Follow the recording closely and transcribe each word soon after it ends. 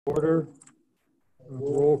order.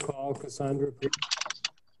 Roll call, Cassandra, please.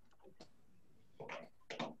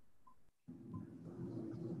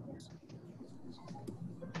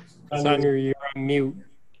 Cassandra, you're on mute.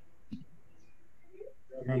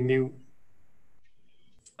 You're on mute.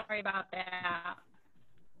 Sorry about that.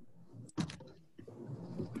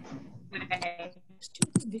 Okay.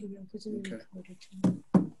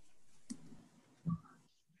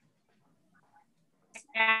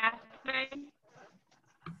 Catherine?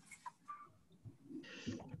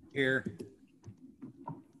 Here.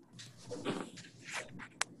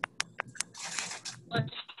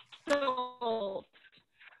 So,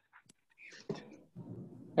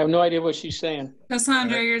 I have no idea what she's saying.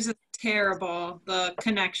 Cassandra, yours is terrible, the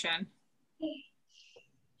connection.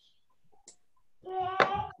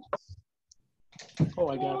 Oh,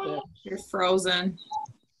 I got that. You're frozen.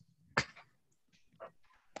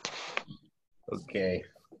 Okay.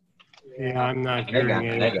 Yeah, I'm not hearing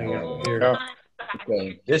anything up here.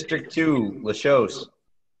 Okay. District 2, Lachose.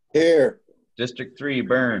 Here. District 3,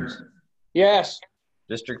 Burns. Yes.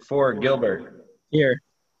 District 4, Gilbert. Here.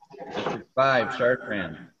 District 5,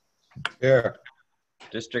 Chartrand. Here.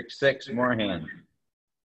 District 6, Moorhan.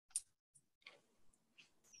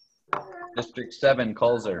 District 7,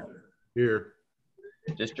 Kulzer. Here.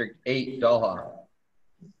 District 8, Dalha.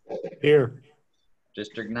 Here.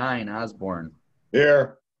 District 9, Osborne.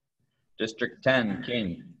 Here. District 10,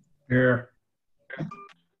 King. Here.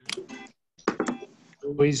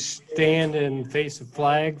 Please stand and face the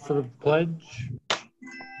flag for the pledge.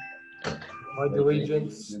 Pledge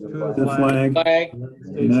allegiance to The flag, Flag.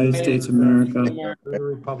 United States of America, to the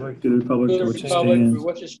republic, to the republic for which it stands,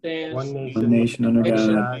 which it stands, one one nation under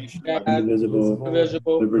God, God, indivisible,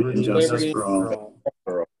 indivisible, liberty and justice liberty for all.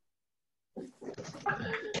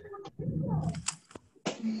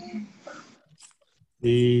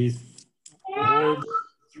 The board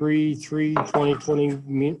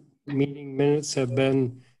 3/3/2020 meeting minutes have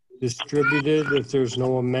been distributed. If there's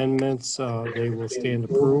no amendments, they will stand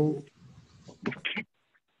approved.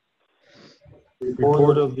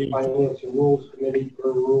 Report of the Finance and Rules Committee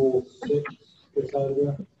per Rule 6,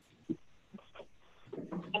 Cassandra.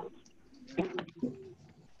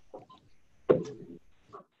 The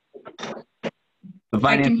I can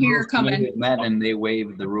Finance hear Rules her coming. Committee met and they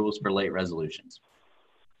waived the rules for late resolutions.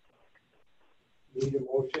 Need a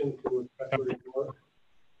motion to accept the report.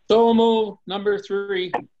 So move, number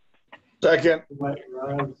 3. Second.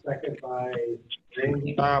 Ron, second by James.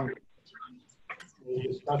 Any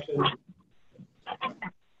discussion?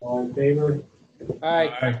 All in favor? Aye.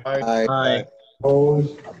 Aye.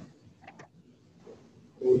 Opposed?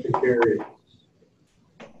 Motion carried.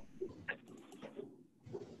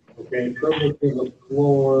 Okay, privilege of the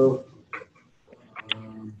floor.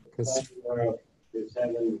 Cassandra is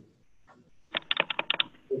having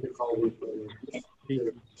difficulty with the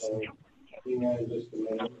speaker, so hang on just a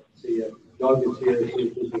minute. See if Doug is here, see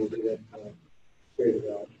if we can get it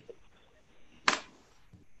straightened out.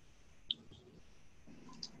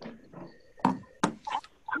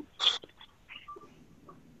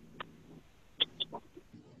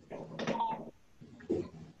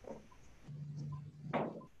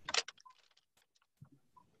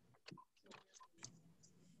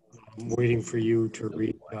 I'm waiting for you to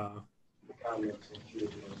read the comments.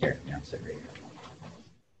 Here, yeah, sit right here.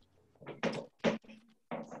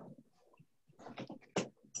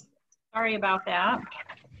 sorry about that.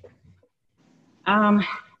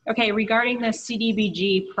 Okay, regarding the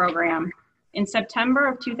CDBG program, in September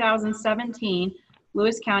of 2017,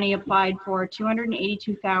 Lewis County applied for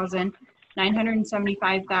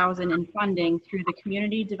 $282,975,000 in funding through the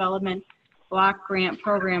Community Development Block Grant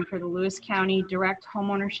Program for the Lewis County Direct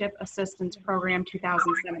Homeownership Assistance Program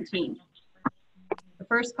 2017. The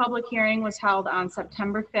first public hearing was held on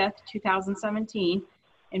September 5th, 2017.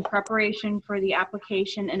 In preparation for the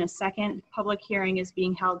application, and a second public hearing is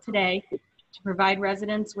being held today to provide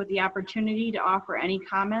residents with the opportunity to offer any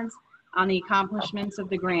comments on the accomplishments of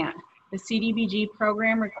the grant. The CDBG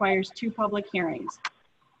program requires 2 public hearings.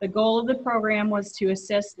 The goal of the program was to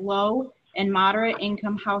assist low and moderate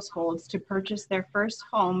income households to purchase their first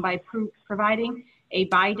home by providing a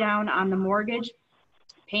buy down on the mortgage,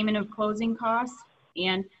 payment of closing costs,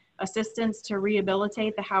 and assistance to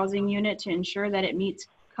rehabilitate the housing unit to ensure that it meets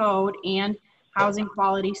code and housing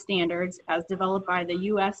quality standards as developed by the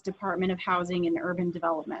U.S. Department of Housing and Urban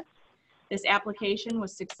Development. This application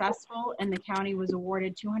was successful and the county was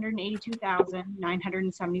awarded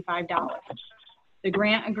 $282,975. The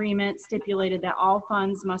grant agreement stipulated that all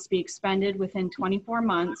funds must be expended within 24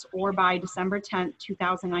 months or by December 10th,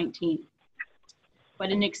 2019.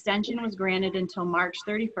 But an extension was granted until March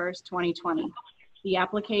 31st, 2020. The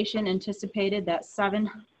application anticipated that 7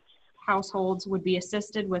 households would be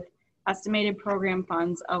assisted with estimated program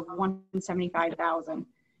funds of $175,000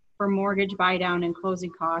 for mortgage buydown and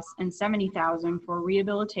closing costs and $70,000 for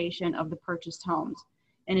rehabilitation of the purchased homes.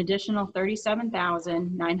 An additional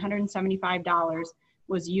 $37,975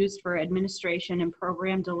 was used for administration and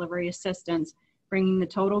program delivery assistance, bringing the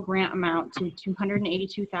total grant amount to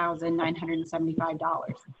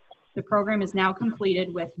 $282,975. The program is now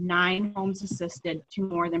completed with 9 homes assisted, 2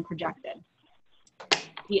 more than projected.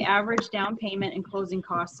 The average down payment and closing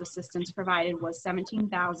costs assistance provided was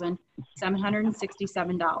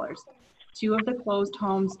 $17,767. 2 of the closed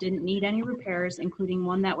homes didn't need any repairs, including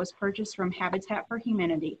one that was purchased from Habitat for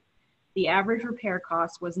Humanity. The average repair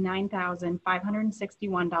cost was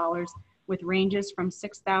 $9,561, with ranges from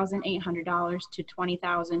 $6,800 to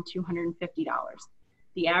 $20,250.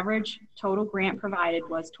 The average total grant provided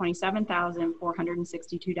was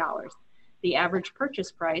 $27,462. The average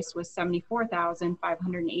purchase price was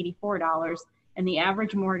 $74,584, and the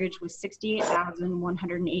average mortgage was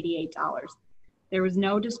 $68,188. There was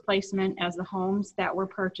no displacement, as the homes that were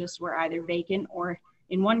purchased were either vacant or,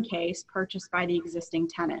 in one case, purchased by the existing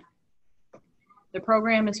tenant. The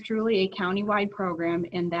program is truly a countywide program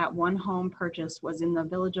in that 1 home purchase was in the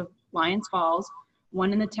village of Lyons Falls,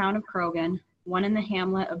 1 in the town of Croghan, 1 in the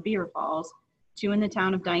hamlet of Beaver Falls, 2 in the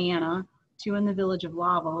town of Diana, 2 in the village of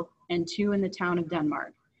Lowell, and 2 in the town of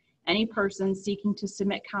Denmark. Any person seeking to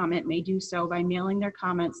submit comment may do so by mailing their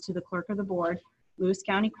comments to the clerk of the board, Lewis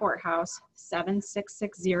County Courthouse,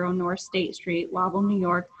 7660 North State Street, Lowell, New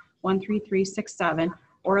York, 13367,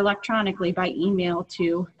 or electronically by email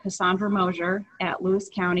to Cassandra Mosier at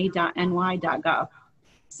lewiscounty.ny.gov.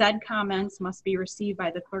 Said comments must be received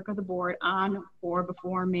by the clerk of the board on or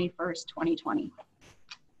before May 1st, 2020.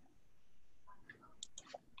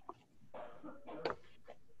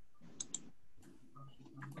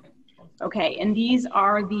 Okay, and these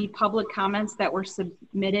are the public comments that were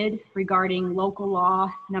submitted regarding local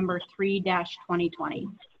law number 3-2020.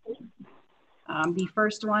 The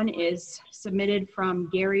first one is submitted from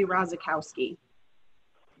Gary Rozakowski.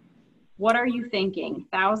 What are you thinking?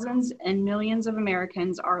 Thousands and millions of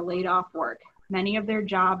Americans are laid off work. Many of their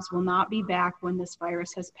jobs will not be back when this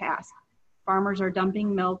virus has passed. Farmers are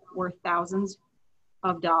dumping milk worth thousands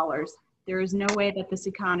of dollars. There is no way that this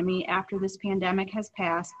economy, after this pandemic has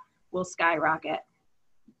passed, will skyrocket,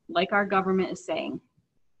 like our government is saying.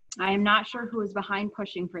 I am not sure who is behind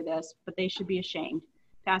pushing for this, but they should be ashamed.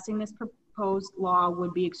 Passing this proposed law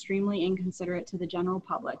would be extremely inconsiderate to the general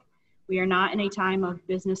public. We are not in a time of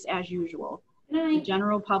business as usual. The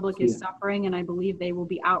general public is suffering, and I believe they will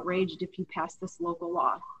be outraged if you pass this local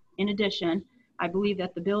law. In addition, I believe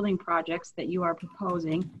that the building projects that you are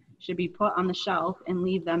proposing should be put on the shelf and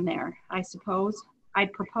leave them there.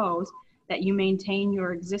 I'd propose that you maintain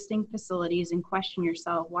your existing facilities and question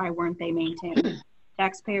yourself, why weren't they maintained?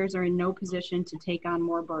 Taxpayers are in no position to take on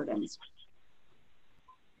more burdens.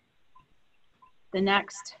 The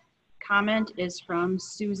next comment is from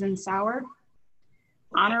Susan Sauer.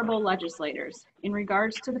 Honorable legislators, in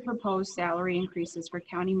regards to the proposed salary increases for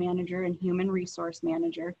county manager and human resource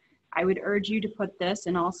manager, I would urge you to put this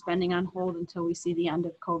and all spending on hold until we see the end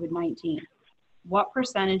of COVID-19. What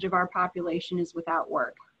percentage of our population is without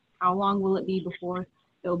work? How long will it be before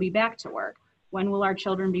they'll be back to work? When will our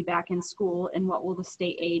children be back in school, and what will the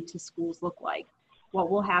state aid to schools look like?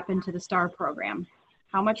 What will happen to the STAR program?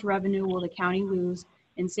 How much revenue will the county lose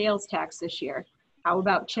in sales tax this year? How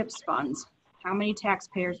about CHIPS funds? How many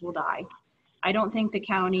taxpayers will die? I don't think the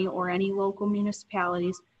county or any local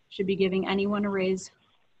municipalities should be giving anyone a raise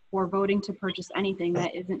or voting to purchase anything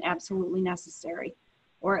that isn't absolutely necessary,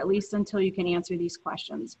 or at least until you can answer these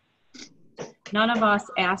questions. None of us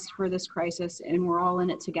asked for this crisis, and we're all in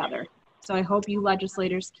it together. So I hope you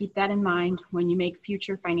legislators keep that in mind when you make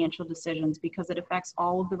future financial decisions, because it affects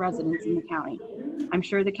all of the residents in the county. I'm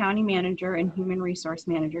sure the county manager and human resource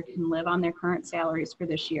manager can live on their current salaries for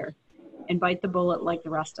this year and bite the bullet like the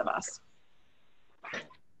rest of us.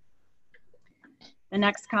 The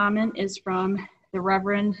next comment is from the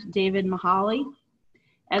Reverend David Mahaly.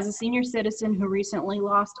 As a senior citizen who recently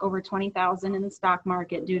lost over $20,000 in the stock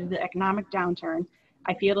market due to the economic downturn,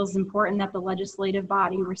 I feel it is important that the legislative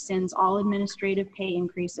body rescinds all administrative pay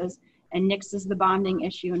increases and nixes the bonding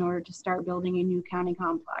issue in order to start building a new county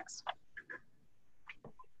complex.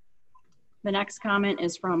 The next comment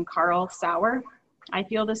is from Carl Sauer. I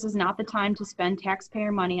feel this is not the time to spend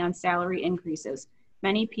taxpayer money on salary increases.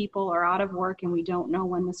 Many people are out of work and we don't know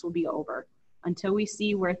when this will be over. Until we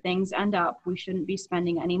see where things end up, we shouldn't be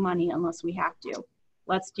spending any money unless we have to.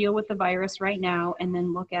 Let's deal with the virus right now and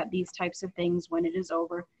then look at these types of things when it is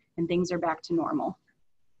over and things are back to normal.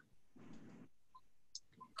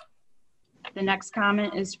 The next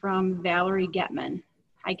comment is from Valerie Getman.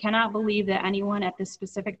 I cannot believe that anyone at this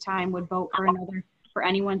specific time would vote for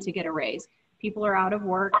anyone to get a raise. People are out of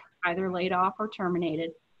work, either laid off or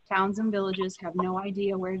terminated. Towns and villages have no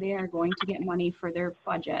idea where they are going to get money for their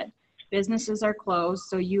budget. Businesses are closed,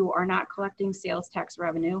 so you are not collecting sales tax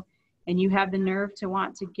revenue, and you have the nerve to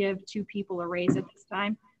want to give 2 people a raise at this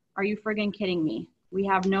time? Are you friggin' kidding me? We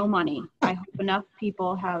have no money. I hope enough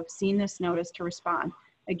people have seen this notice to respond.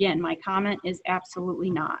 Again, my comment is absolutely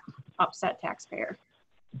not. Upset taxpayer.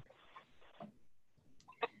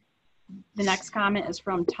 The next comment is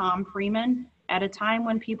from Tom Freeman. At a time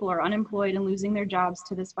when people are unemployed and losing their jobs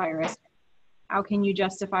to this virus, how can you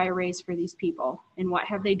justify a raise for these people? And what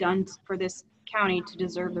have they done for this county to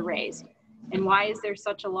deserve the raise? And why is there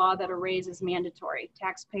such a law that a raise is mandatory?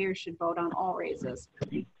 Taxpayers should vote on all raises.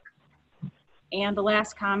 And the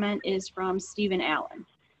last comment is from Stephen Allen.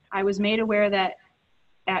 I was made aware that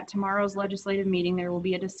at tomorrow's legislative meeting, there will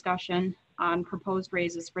be a discussion on proposed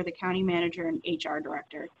raises for the county manager and HR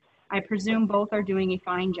director. I presume both are doing a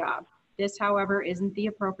fine job. This, however, isn't the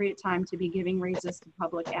appropriate time to be giving raises to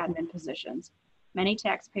public admin positions. Many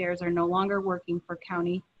taxpayers are no longer working for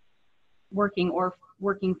county, working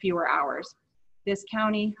fewer hours. This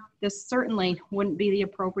certainly wouldn't be the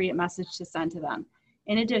appropriate message to send to them.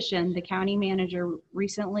 In addition, the county manager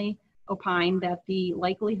recently opined that the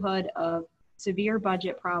likelihood of severe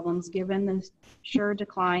budget problems, given the sure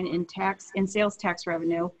decline in sales tax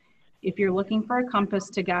revenue, if you're looking for a compass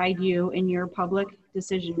to guide you in your public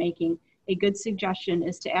decision making, a good suggestion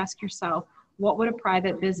is to ask yourself, what would a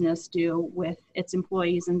private business do with its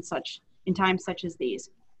employees in times such as these?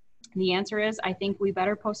 The answer is, I think we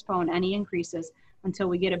better postpone any increases until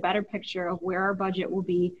we get a better picture of where our budget will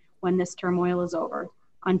be when this turmoil is over.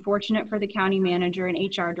 Unfortunate for the county manager and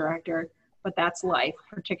HR director, but that's life,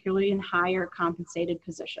 particularly in higher compensated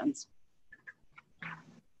positions.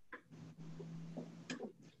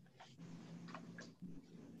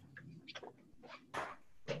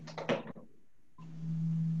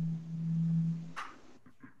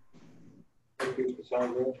 Thank you,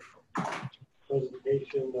 Cassandra.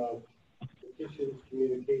 Presentation of petitions,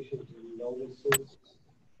 communications, and notices.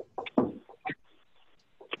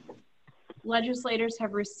 Legislators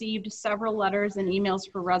have received several letters and emails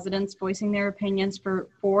for residents voicing their opinions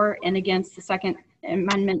for and against the Second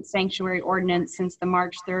Amendment sanctuary ordinance since the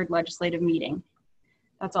March 3rd legislative meeting.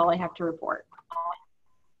 That's all I have to report.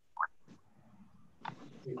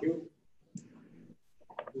 Thank you.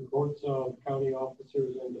 Reports of county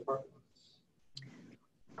officers and departments.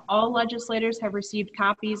 All legislators have received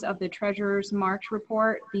copies of the Treasurer's March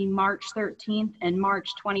report, the March 13th and March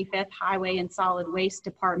 25th Highway and Solid Waste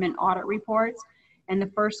Department audit reports, and the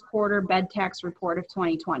first quarter bed tax report of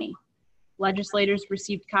 2020. Legislators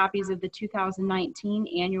received copies of the 2019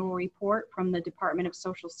 annual report from the Department of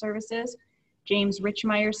Social Services. James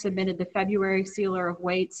Richmeyer submitted the February Sealer of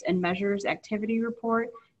Weights and Measures activity report,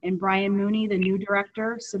 and Brian Mooney, the new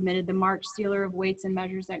director, submitted the March Sealer of Weights and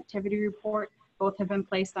Measures activity report. Both have been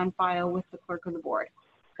placed on file with the clerk of the board.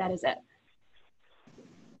 That is it.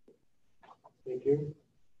 Thank you.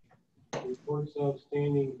 Reports of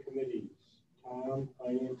standing committees. Tom,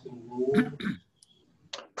 Finance and Rules.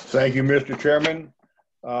 Thank you, Mr. Chairman.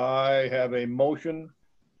 I have a motion.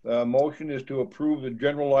 The motion is to approve the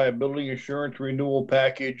general liability insurance renewal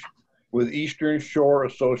package with Eastern Shore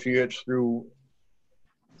Associates through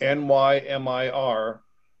NYMIR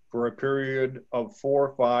for a period of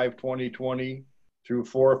 4/5/2020 through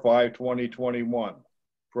 4/5/2021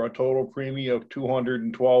 for a total premium of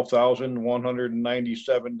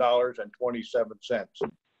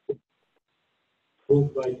 $212,197.27.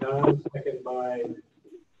 Moved by Tom, second by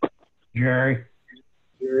Jerry.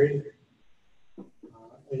 Jerry.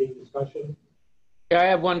 Any discussion? Yeah, I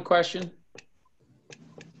have one question.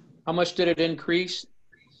 How much did it increase?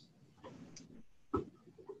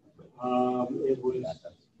 It was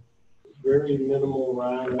very minimal,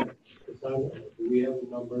 Ron. Do we have a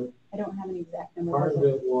number? I don't have an exact number. Part of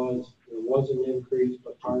it was, there was an increase,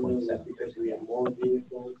 but part of it was because we have more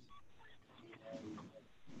vehicles. And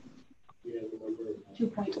we have a number.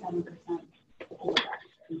 2.7%.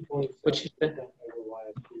 2.7% over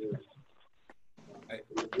last year.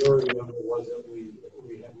 The majority of it was that we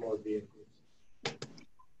have more vehicles.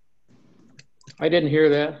 I didn't hear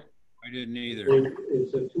that. I didn't either.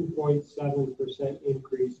 It's a 2.7%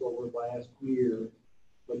 increase over last year,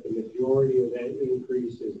 but the majority of that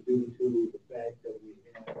increase is due to the fact that we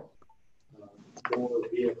have more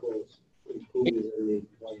vehicles included in the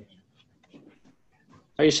plan.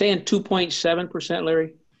 Are you saying 2.7%,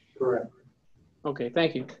 Larry? Correct. Okay,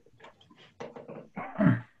 thank you.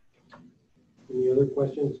 Any other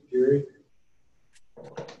questions, Jerry?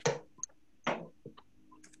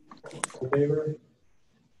 In favor?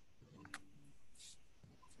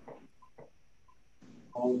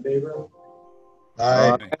 All in favor?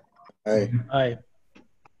 Aye. Aye. Aye.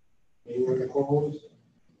 Anyone opposed?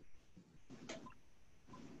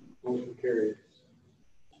 Motion carries.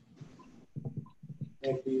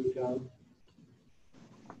 Thank you, Tom.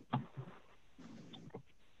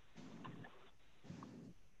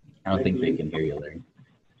 I don't think they can hear you, Larry.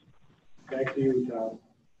 Back to you, Tom.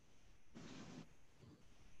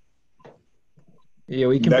 Yeah,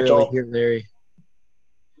 we can That's barely all. hear Larry.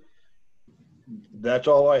 That's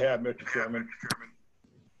all I have, Mr. Chairman.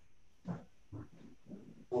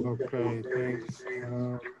 Okay, thanks.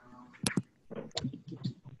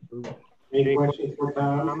 Any questions for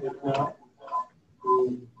Tom? If not,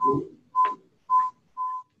 we'll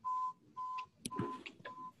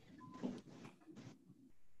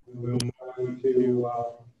move on to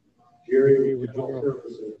Jerry with General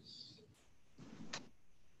Services.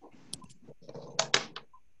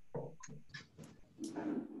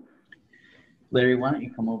 Larry, why don't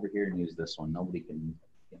you come over here and use this one? Nobody can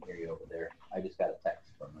hear you over there. I just got a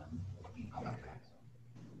text from them.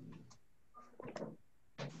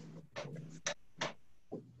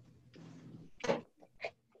 Can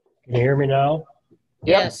you hear me now?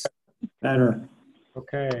 Yes. Better.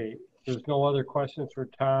 Okay, if there's no other questions for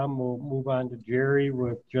Tom, we'll move on to Jerry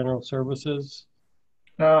with General Services.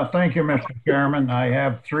 Thank you, Mr. Chairman. I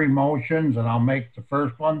have three motions, and I'll make the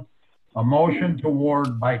first one. A motion to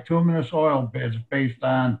award bituminous oil bids based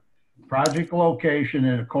on project location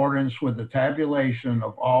in accordance with the tabulation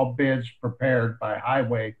of all bids prepared by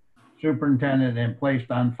Highway Superintendent and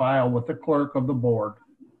placed on file with the clerk of the board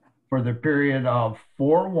for the period of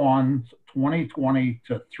 4/1/2020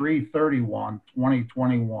 to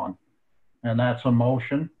 3/31/2021. And that's a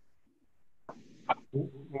motion.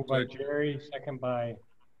 Moved by Jerry, second by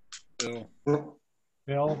Bill.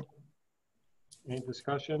 Bill. Any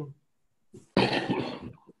discussion?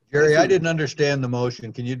 Jerry, I didn't understand the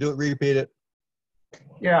motion. Can you repeat it?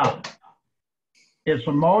 Yeah. It's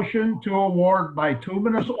a motion to award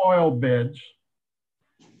bituminous oil bids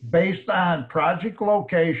based on project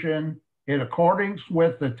location in accordance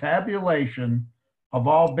with the tabulation of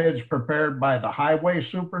all bids prepared by the highway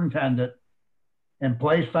superintendent and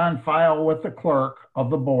placed on file with the clerk of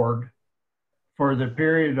the board for the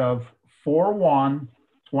period of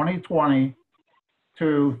 4/1/2020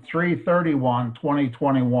 to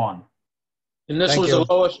 3/31/2021. And this Thank was you. the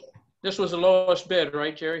lowest, this was the lowest bid,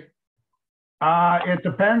 right, Jerry? It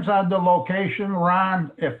depends on the location,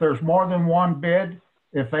 Ron. If there's more than one bid,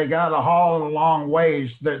 if they got to haul it a long ways,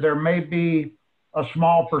 there may be a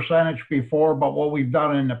small percentage before, but what we've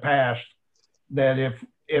done in the past, that if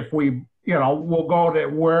we, we'll go to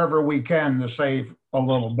wherever we can to save a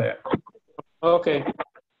little bit. Okay.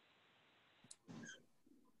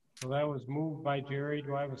 So that was moved by Jerry.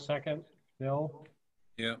 Do I have a second? Bill?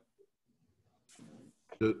 Yeah.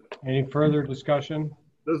 Any further discussion?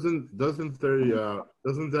 Doesn't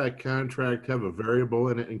that contract have a variable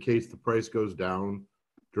in it in case the price goes down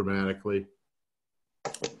dramatically?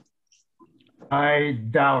 I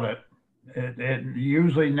doubt it. It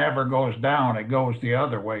usually never goes down. It goes the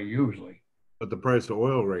other way usually. But the price of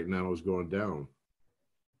oil right now is going down.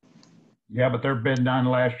 Yeah, but they're bidding on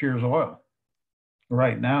last year's oil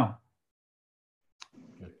right now.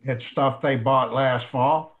 It's stuff they bought last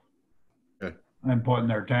fall. Okay. And put in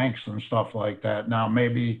their tanks and stuff like that. Now,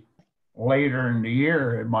 maybe later in the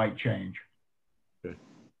year, it might change. Okay.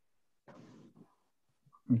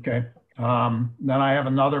 Okay. Then I have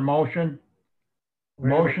another motion.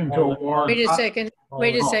 Motion to award. Wait a second.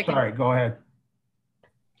 Wait a Oh, second. sorry, go ahead.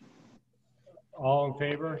 All in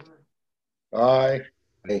favor? Aye.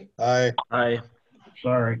 Aye. Aye.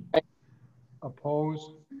 Sorry.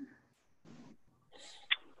 Opposed?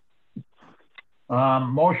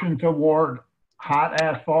 Motion to award hot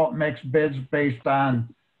asphalt mix bids based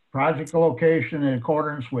on project location in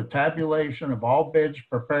accordance with tabulation of all bids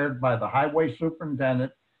prepared by the highway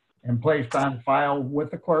superintendent and placed on file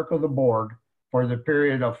with the clerk of the board for the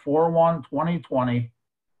period of 4/1/2020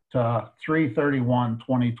 to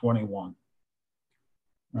 3/31/2021.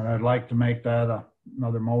 And I'd like to make that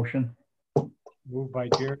another motion. Moved by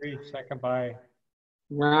Jerry, second by,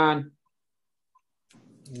 Ron?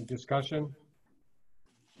 any discussion?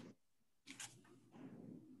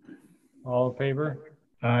 All in favor?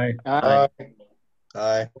 Aye. Aye.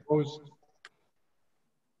 Aye. Opposed?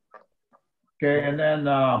 Okay, and then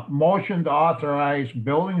motion to authorize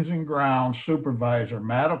Buildings and Grounds Supervisor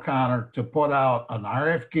Matt O'Connor to put out an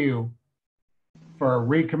RFQ for a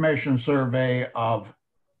recommission survey of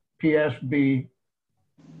PSB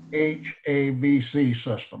HAVC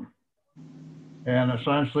system. And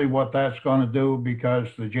essentially what that's going to do, because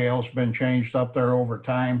the jail's been changed up there over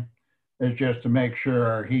time, is just to make sure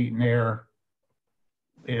our heat and air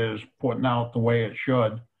is putting out the way it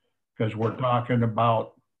should, because we're talking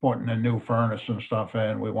about putting a new furnace and stuff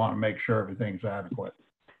in. We want to make sure everything's adequate.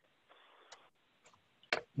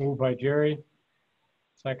 Moved by Jerry,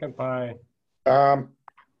 second by Tom,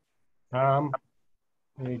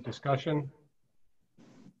 any discussion?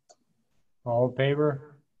 All in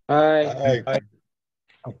favor? Aye. Aye.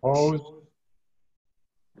 Opposed?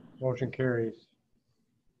 Motion carries.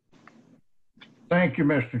 Thank you,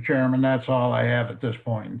 Mr. Chairman. That's all I have at this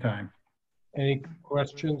point in time. Any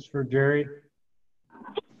questions for Jerry?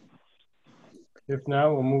 If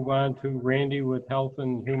not, we'll move on to Randy with Health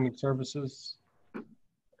and Human Services.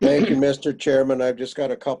 Thank you, Mr. Chairman. I've just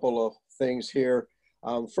got a couple of things here.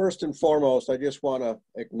 First and foremost, I just want to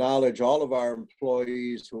acknowledge all of our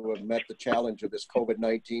employees who have met the challenge of this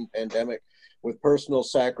COVID-19 pandemic with personal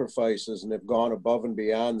sacrifices and have gone above and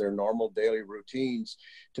beyond their normal daily routines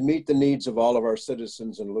to meet the needs of all of our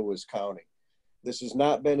citizens in Lewis County. This has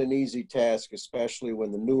not been an easy task, especially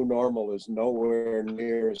when the new normal is nowhere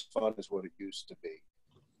near as fun as what it used to be.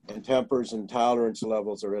 And tempers and tolerance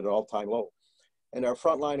levels are at all-time low. And our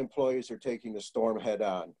frontline employees are taking the storm head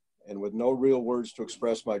on. And with no real words to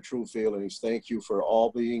express my true feelings, thank you for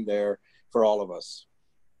all being there for all of us.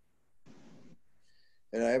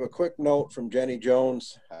 And I have a quick note from Jenny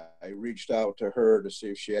Jones. I reached out to her to see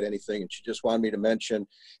if she had anything, and she just wanted me to mention,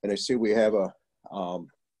 and I see we have a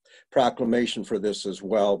proclamation for this as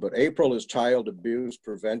well, but April is Child Abuse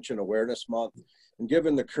Prevention Awareness Month. And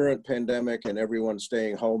given the current pandemic and everyone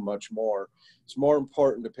staying home much more, it's more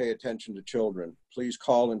important to pay attention to children. Please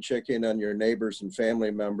call and check in on your neighbors and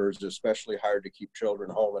family members. It's especially hard to keep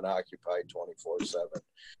children home and occupied 24/7.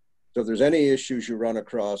 So if there's any issues you run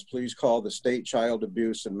across, please call the State Child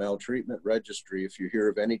Abuse and Maltreatment Registry if you hear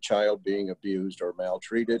of any child being abused or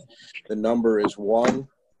maltreated. The number is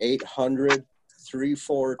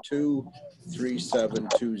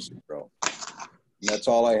 1-800-342-3720. And that's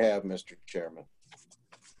all I have, Mr. Chairman.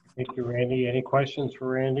 Thank you, Randy. Any questions for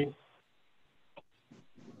Randy?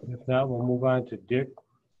 If not, we'll move on to Dick,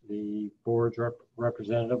 the board's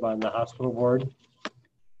representative on the hospital board.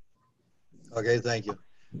 Okay, thank you.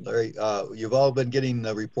 Larry, you've all been getting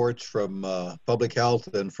the reports from Public Health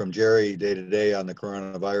and from Jerry day to day on the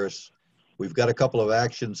coronavirus. We've got a couple of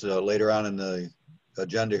actions later on in the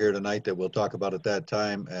agenda here tonight that we'll talk about at that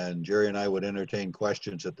time, and Jerry and I would entertain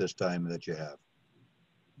questions at this time that you have.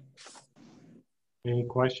 Any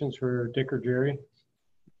questions for Dick or Jerry?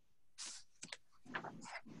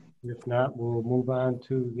 If not, we'll move on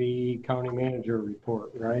to the county manager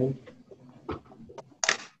report. Ryan?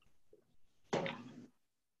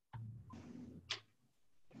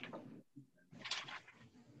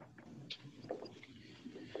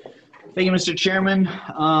 Thank you, Mr. Chairman.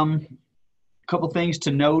 Couple things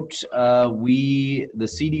to note. The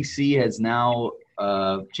CDC has now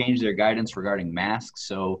changed their guidance regarding masks.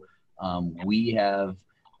 So we have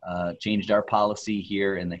changed our policy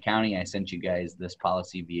here in the county. I sent you guys this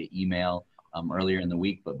policy via email earlier in the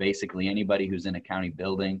week, but basically anybody who's in a county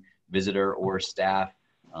building, visitor or staff,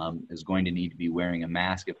 is going to need to be wearing a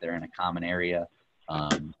mask if they're in a common area.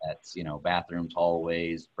 That's, bathrooms,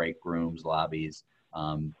 hallways, break rooms, lobbies.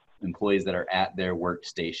 Employees that are at their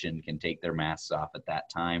workstation can take their masks off at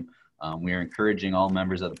that time. We are encouraging all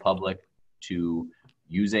members of the public to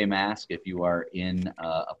use a mask if you are in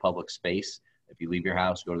a public space. If you leave your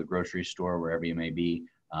house, go to the grocery store, wherever you may be,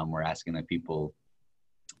 we're asking that people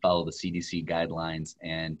follow the CDC guidelines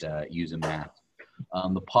and use a mask.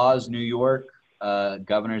 The Pause New York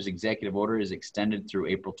governor's executive order is extended through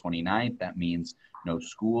April 29th. That means no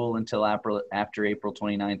school until after April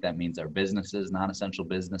 29th. That means our businesses, non-essential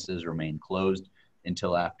businesses, remain closed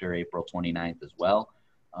until after April 29th as well.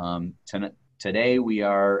 Today, we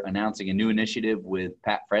are announcing a new initiative with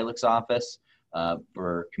Pat Freilich's office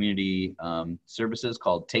for community services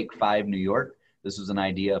called Take 5 New York. This was an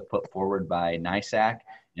idea put forward by NISAC,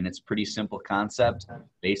 and it's a pretty simple concept.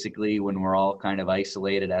 Basically, when we're all kind of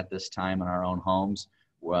isolated at this time in our own homes,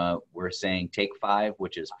 we're saying take 5,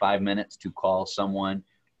 which is 5 minutes to call someone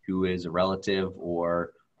who is a relative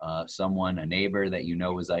or someone, a neighbor that you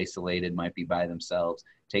know is isolated, might be by themselves.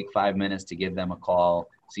 Take 5 minutes to give them a call,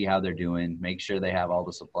 see how they're doing, make sure they have all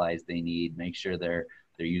the supplies they need, make sure they're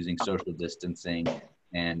using social distancing,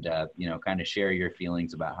 and kind of share your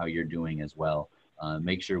feelings about how you're doing as well.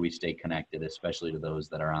 Make sure we stay connected, especially to those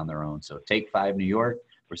that are on their own. So Take 5 New York,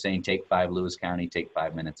 we're saying Take 5 Lewis County, take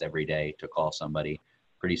 5 minutes every day to call somebody.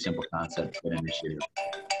 Pretty simple concept, good initiative.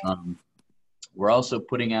 We're also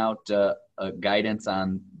putting out a guidance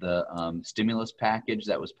on the stimulus package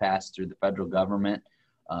that was passed through the federal government.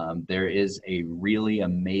 There is a really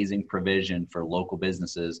amazing provision for local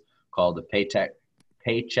businesses called the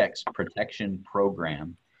Paychecks Protection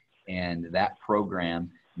Program. And that program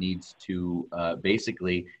needs to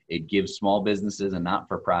basically, it gives small businesses and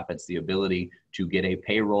not-for-profits the ability to get a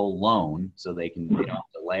payroll loan so they don't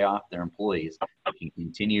have to lay off their employees. They can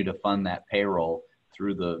continue to fund that payroll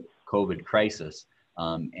through the COVID crisis.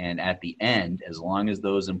 And at the end, as long as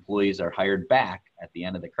those employees are hired back at the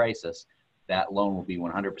end of the crisis, that loan will be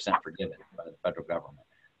 100% forgiven by the federal government.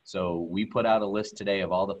 So we put out a list today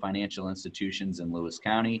of all the financial institutions in Lewis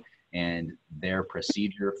County and their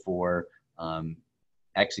procedure for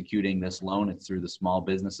executing this loan. It's through the Small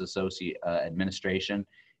Business Associate Administration,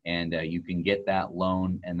 and you can get that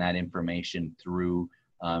loan and that information through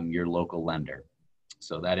your local lender.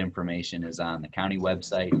 So that information is on the county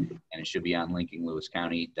website, and it should be on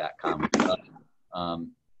lincolnlewiscounty.com.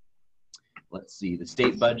 Let's see, the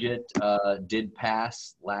state budget did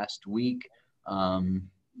pass last week.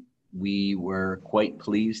 We were quite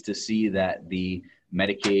pleased to see that the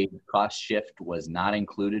Medicaid cost shift was not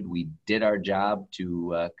included. We did our job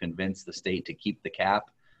to convince the state to keep the cap.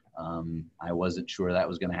 I wasn't sure that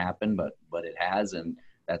was going to happen, but it has, and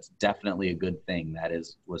that's definitely a good thing. That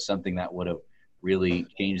was something that would have really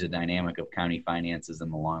changed the dynamic of county finances in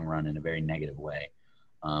the long run in a very negative way.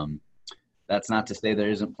 That's not to say there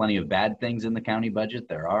isn't plenty of bad things in the county budget.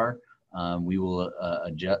 There are. We will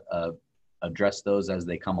address those as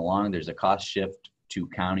they come along. There's a cost shift to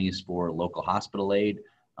counties for local hospital aid.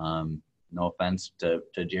 No offense to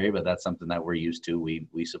Jerry, but that's something that we're used to.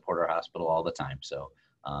 We support our hospital all the time. So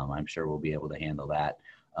I'm sure we'll be able to handle that.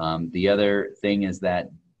 The other thing is that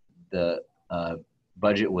the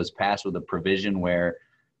budget was passed with a provision where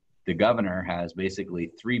the governor has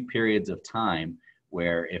basically 3 periods of time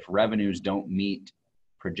where if revenues don't meet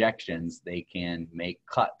projections, they can make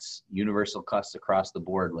cuts, universal cuts across the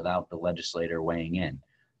board without the legislator weighing in.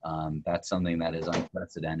 That's something that is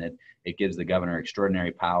unprecedented. It gives the governor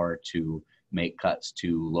extraordinary power to make cuts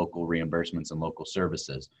to local reimbursements and local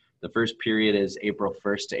services. The first period is April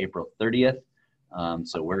 1st to April 30th.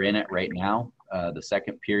 So we're in it right now. The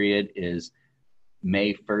second period is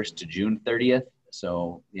May 1st to June 30th.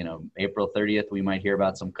 So, April 30th, we might hear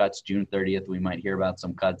about some cuts. June 30th, we might hear about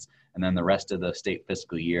some cuts. And then the rest of the state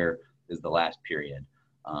fiscal year is the last period.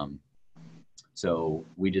 So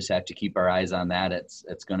we just have to keep our eyes on that. It's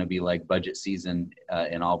going to be like budget season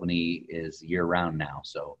in Albany is year round now.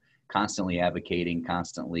 So constantly advocating,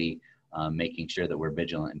 constantly making sure that we're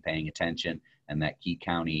vigilant and paying attention and that key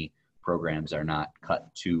county programs are not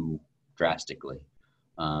cut too drastically.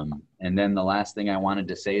 And then the last thing I wanted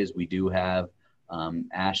to say is we do have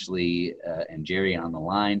Ashley and Jerry on the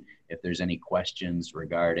line. If there's any questions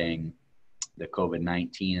regarding the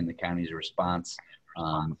COVID-19 and the county's response,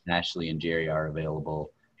 Ashley and Jerry are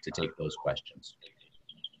available to take those questions.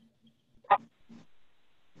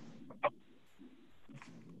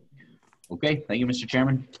 Okay, thank you, Mr.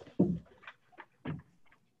 Chairman.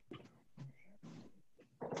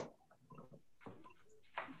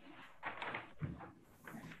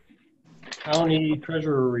 County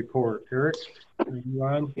Treasurer Report. Eric, are you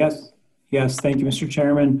on? Yes, thank you, Mr.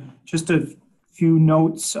 Chairman. Just a few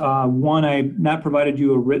notes. One, I've not provided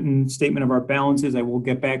you a written statement of our balances. I will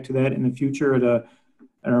get back to that in the future at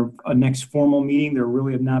our next formal meeting. There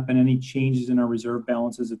really have not been any changes in our reserve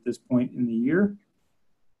balances at this point in the year.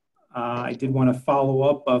 I did want to follow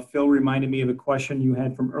up. Phil reminded me of a question you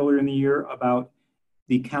had from earlier in the year about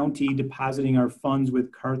the county depositing our funds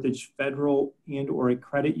with Carthage Federal and or a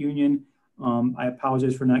credit union. I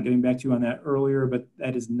apologize for not getting back to you on that earlier, but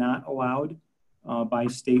that is not allowed by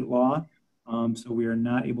state law. So we are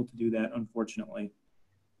not able to do that, unfortunately.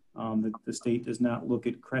 The state does not look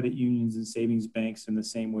at credit unions and savings banks in the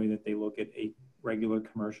same way that they look at a regular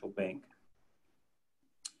commercial bank.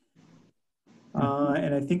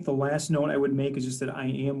 And I think the last note I would make is just that I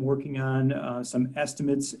am working on some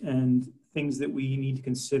estimates and things that we need to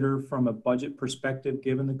consider from a budget perspective,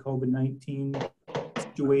 given the COVID-19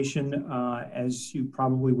 situation. As you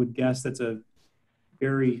probably would guess, that's a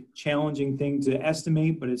very challenging thing to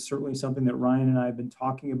estimate, but it's certainly something that Ryan and I have been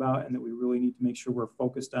talking about and that we really need to make sure we're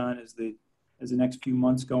focused on as the next few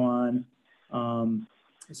months go on.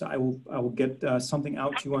 So I will get something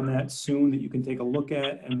out to you on that soon that you can take a look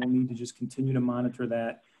at, and we'll need to just continue to monitor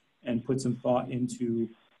that and put some thought into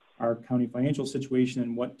our county financial situation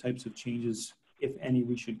and what types of changes, if any,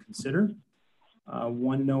 we should consider.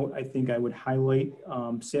 One note I think I would highlight,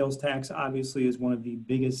 sales tax obviously is one of the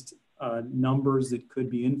biggest numbers that could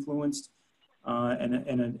be influenced. and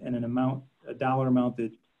an amount, a dollar amount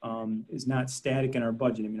that is not static in our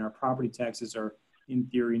budget. I mean, our property taxes are in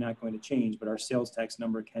theory not going to change, but our sales tax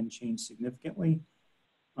number can change significantly.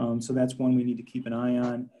 So that's one we need to keep an eye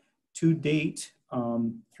on. To date,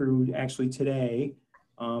 through actually today,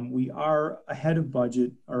 we are ahead of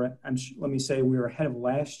budget, or let me say we are ahead of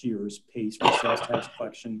last year's pace for sales tax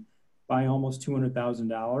collection by almost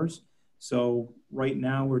 $200,000. So right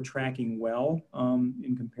now we're tracking well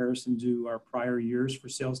in comparison to our prior years for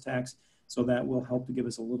sales tax. So that will help to give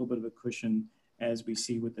us a little bit of a cushion as we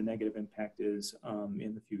see what the negative impact is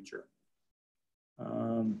in the future.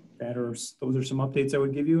 Those are some updates I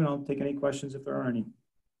would give you, and I'll take any questions if there are any.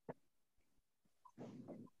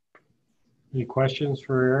 Any questions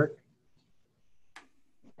for Eric?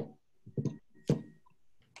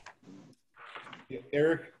 Yeah,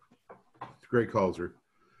 Eric, it's Greg Calzer.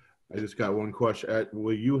 I just got one question.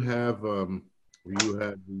 Will you have the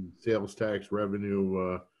sales tax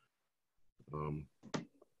revenue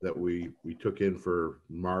that we took in for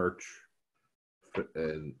March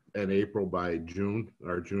and April by June,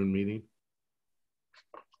 our June meeting?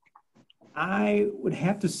 I would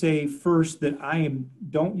have to say first that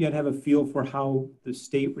don't yet have a feel for how the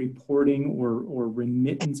state reporting or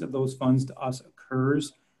remittance of those funds to us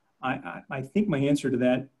occurs. I think my answer to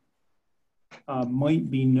that might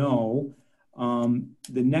be no.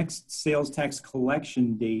 The next sales tax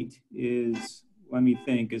collection date is, let me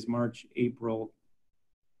think, is April,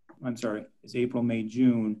 May,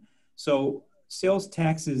 June. So sales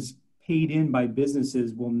taxes paid in by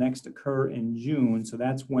businesses will next occur in June. So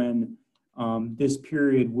that's when this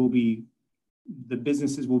period the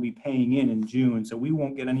businesses will be paying in June. So we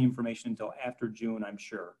won't get any information until after June, I'm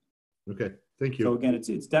sure. Okay, thank you. So again, it's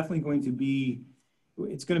definitely going to be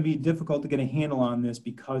difficult to get a handle on this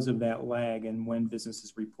because of that lag and when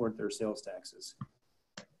businesses report their sales taxes.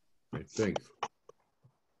 Okay, thanks.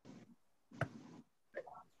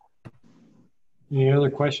 Any other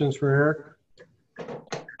questions for Eric?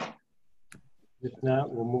 If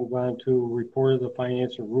not, we'll move on to report of the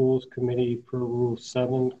Finance and Rules Committee per Rule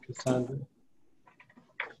 7, Cassandra.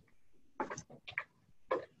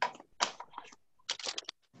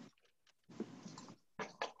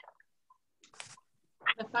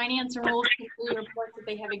 The Finance and Rules Committee reports that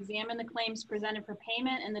they have examined the claims presented for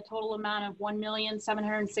payment in the total amount of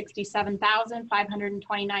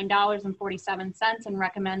 $1,767,529.47 and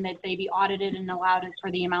recommend that they be audited and allowed for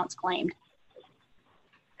the amounts claimed.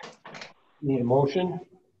 Need a motion?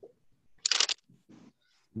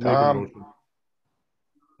 Tom.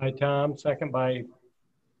 By Tom, second by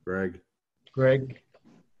Greg.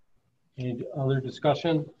 Any other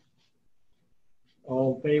discussion?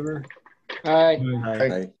 All in favor? Aye.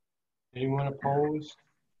 Aye. Anyone opposed?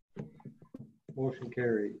 Motion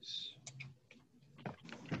carries.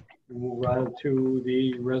 We move on to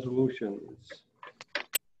the resolutions.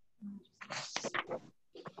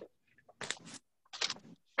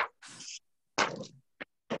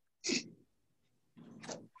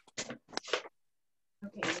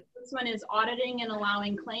 Okay, this one is auditing and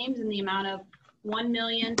allowing claims in the amount of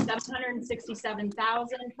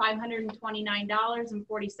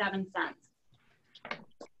 $1,767,529.47.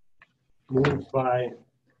 Moved by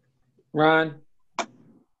Ron.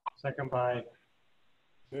 Second by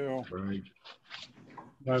Bill. Greg.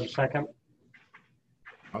 Do I have a second?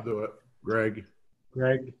 I'll do it. Greg.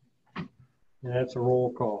 And that's a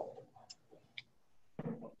roll call.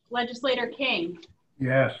 Legislator King.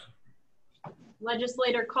 Yes.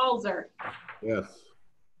 Legislator Calzer. Yes.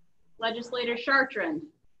 Legislator Chartrand.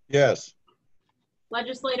 Yes.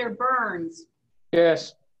 Legislator Burns.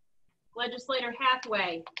 Yes. Legislator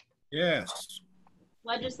Hathaway. Yes.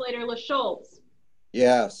 Legislator LaSchultz.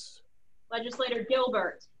 Yes. Legislator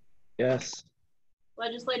Gilbert. Yes.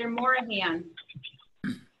 Legislator Morahan.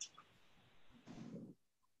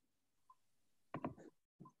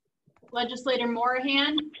 Legislator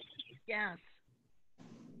Morahan. Yes.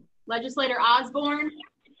 Legislator Osborne.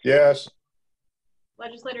 Yes.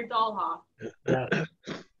 Legislator Dahlhoff. Yes.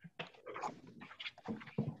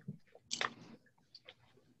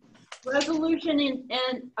 Resolution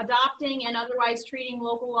in adopting and otherwise treating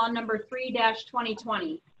local law number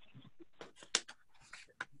 3-2020.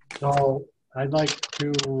 So I'd like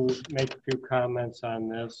to make a few comments on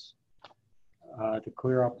this to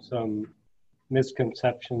clear up some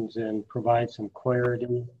misconceptions and provide some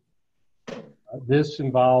clarity. This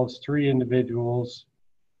involves 3 individuals.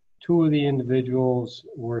 2 of the individuals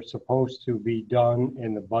were supposed to be done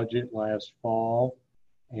in the budget last fall,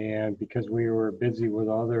 and because we were busy with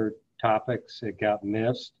other topics, it got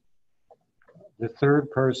missed. The 3rd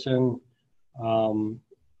person,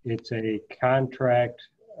 it's a contract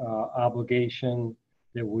obligation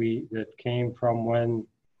that came from when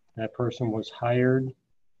that person was hired.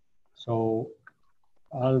 So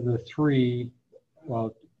out of the three,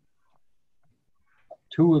 well,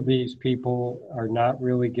 two of these people are not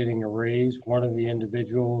really getting a raise. One of the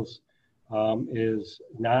individuals is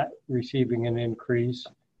not receiving an increase.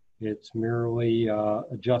 It's merely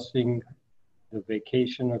adjusting the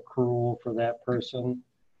vacation accrual for that person.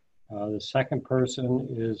 The second person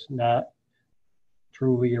is not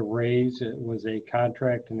truly a raise. It was a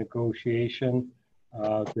contract negotiation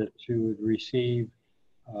that she would receive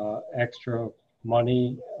extra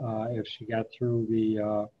money if she got through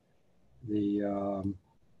the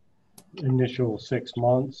initial 6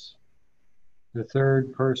 months. The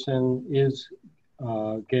third person is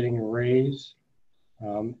getting a raise.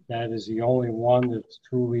 That is the only one that's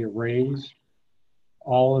truly a raise.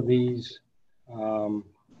 All of these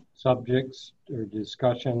subjects or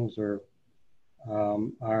discussions are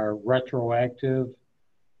retroactive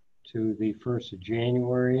to the 1st of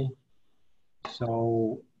January.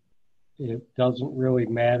 So it doesn't really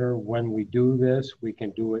matter when we do this. We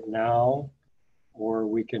can do it now, or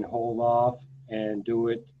we can hold off and do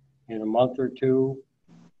it in a month or two,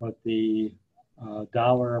 but the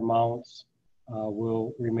dollar amounts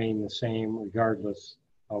will remain the same regardless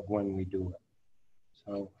of when we do it.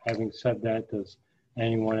 So having said that, does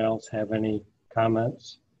anyone else have any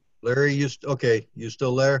comments? Larry, you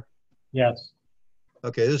still there? Yes.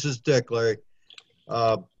 Okay, this is Dick, Larry.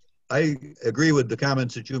 I agree with the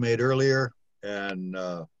comments that you made earlier, and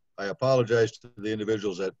I apologize to the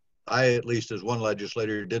individuals that I, at least as one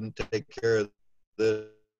legislator, didn't take care of this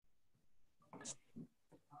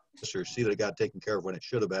or see that it got taken care of when it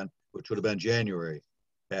should have been, which would have been January.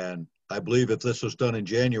 And I believe if this was done in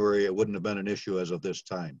January, it wouldn't have been an issue as of this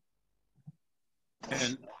time.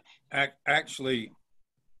 And actually,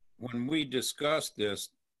 when we discussed this,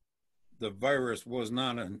 the virus was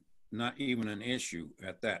not even an issue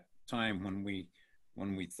at that time when we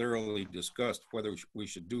thoroughly discussed whether we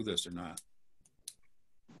should do this or not.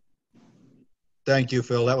 Thank you,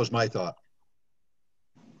 Phil. That was my thought.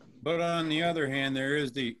 But on the other hand, there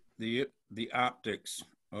is the optics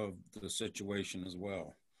of the situation as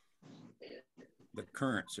well, the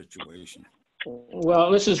current situation.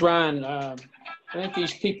 Well, this is Ron. I think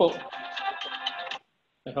these people,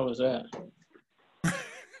 the hell was that?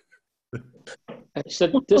 I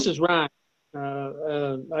said, this is Ron.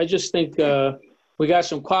 I just think we got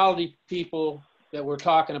some quality people that we're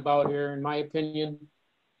talking about here, in my opinion.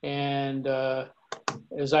 And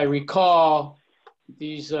as I recall,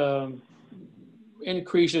 these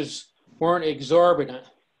increases weren't exorbitant.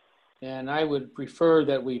 And I would prefer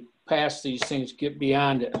that we pass these things, get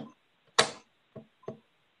beyond it.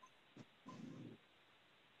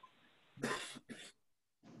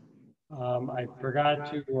 I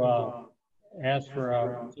forgot to ask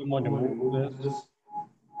for someone to move this.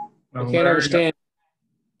 I can't understand.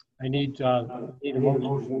 I need a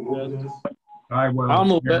motion to move this. I will. I'll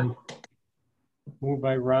move it. Moved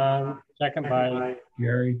by Ron, second by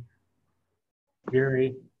Gary.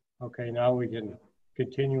 Gary. Okay, now we can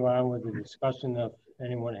continue on with the discussion if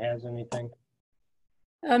anyone has anything.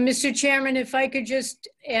 Mr. Chairman, if I could just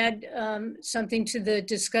add something to the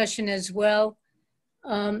discussion as well.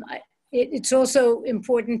 It's also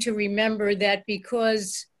important to remember that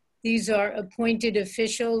because these are appointed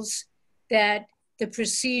officials, that the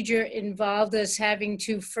procedure involved us having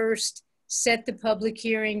to first set the public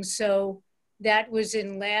hearing. So that was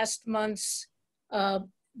in last month's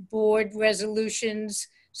board resolutions.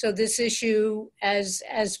 So this issue, as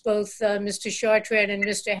both Mr. Chartrand and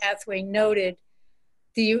Mr. Hathaway noted,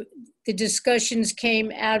 the discussions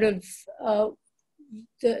came out of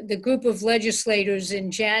the group of legislators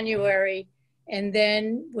in January, and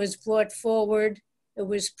then was brought forward. It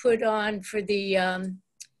was put on for the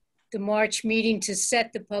March meeting to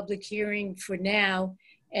set the public hearing for now.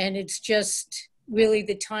 And it's just really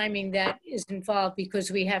the timing that is involved because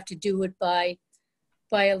we have to do it by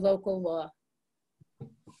a local law.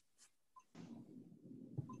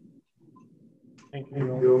 Thank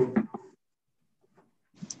you.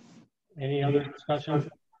 Any other discussion?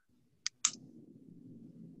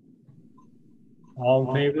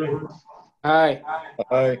 All in favor? Aye.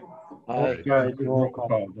 Aye. Aye. Roll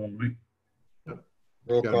call, don't we?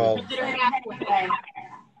 Roll call.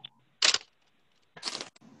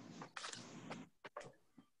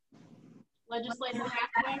 Legislator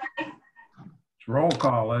Hathaway? It's roll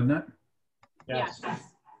call, isn't it? Yes.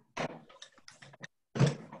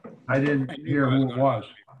 I didn't hear who it was.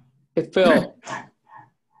 Hey, Phil.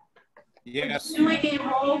 Yes. Doing a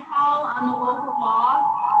roll call on the local law.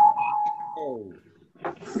 Oh.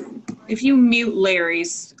 If you mute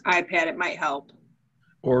Larry's iPad, it might help.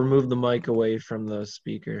 Or move the mic away from the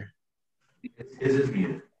speaker. It is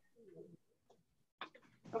muted.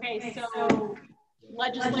 Okay, so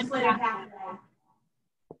Legislator Hathaway.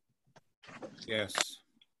 Yes.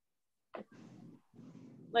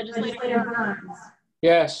 Legislator Burns.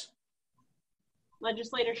 Yes.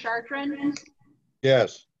 Legislator Chartrand.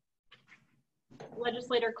 Yes.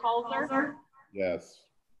 Legislator Calzer. Yes.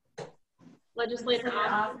 Legislator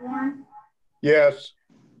Osborne. Yes.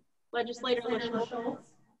 Legislator LaSchultz.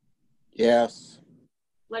 Yes.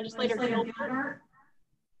 Legislator Gilbert.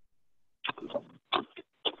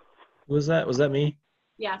 Who was that? Was that me?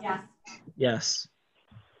 Yes. Yes.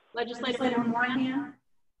 Legislator Moran.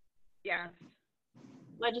 Yes.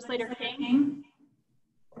 Legislator King.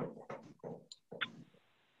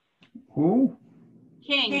 Who?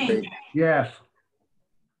 King. Yes.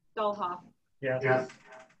 Dolhoff. Yes.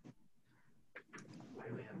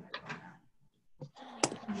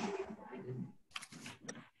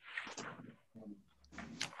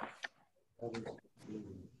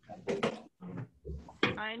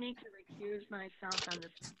 I need to recuse myself on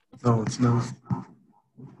this. No, it's not.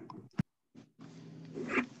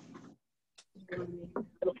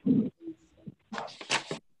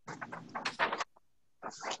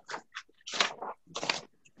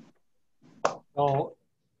 So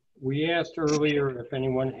we asked earlier if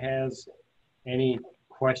anyone has any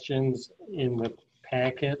questions in the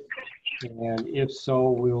packet. And if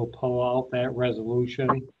so, we will pull out that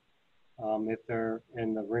resolution. If they're,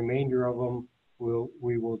 and the remainder of them,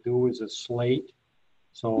 we will do as a slate.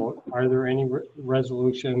 So are there any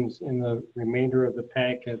resolutions in the remainder of the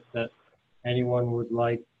packet that anyone would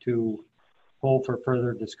like to pull for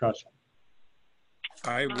further discussion?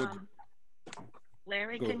 I would.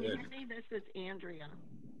 Larry, Go can you ahead. hear me? This is Andrea.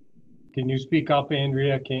 Can you speak up,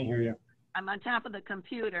 Andrea? I can't hear you. I'm on top of the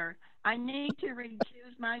computer. I need to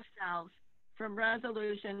recuse myself from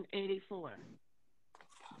Resolution 84.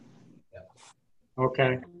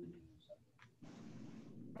 Okay.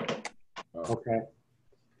 Okay.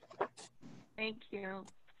 Thank you.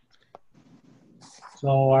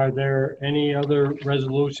 So are there any other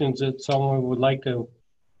resolutions that someone would like to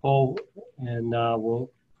pull and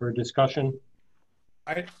for discussion?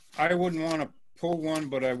 I wouldn't want to pull one,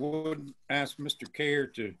 but I would ask Mr.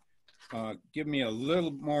 Kayer to give me a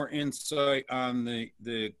little more insight on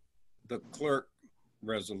the clerk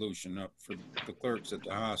resolution up for the clerks at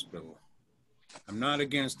the hospital. I'm not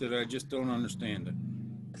against it. I just don't understand it.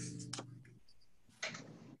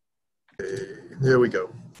 There we go.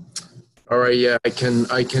 All right, yeah, I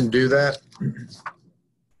can do that.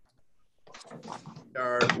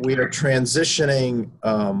 We are transitioning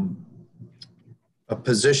a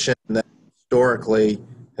position that historically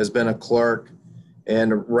has been a clerk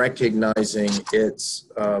and recognizing its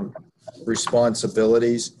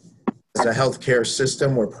responsibilities. As a healthcare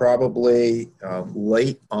system, we're probably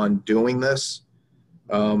late on doing this.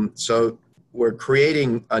 So we're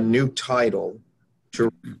creating a new title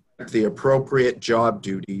to reflect the appropriate job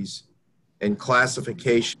duties and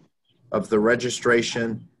classification of the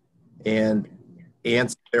registration and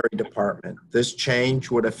ancillary department. This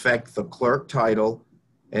change would affect the clerk title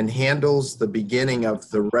and handles the beginning of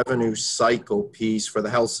the revenue cycle piece for the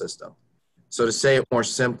health system. So to say it more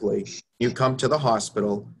simply, you come to the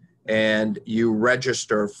hospital and you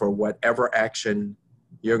register for whatever action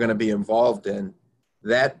you're going to be involved in.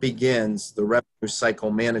 That begins the revenue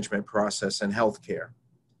cycle management process in healthcare.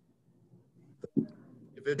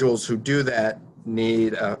 Individuals who do that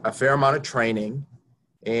need a fair amount of training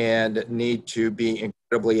and need to be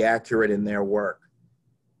incredibly accurate in their work.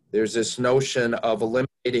 There's this notion of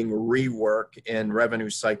eliminating rework in revenue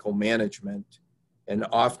cycle management, and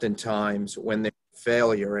oftentimes when there's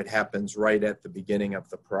failure, it happens right at the beginning of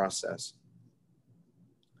the process.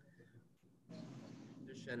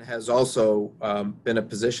 Position has also been a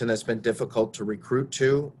position that's been difficult to recruit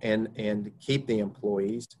to and keep the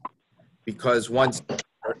employees, because once they're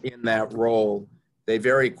in that role, they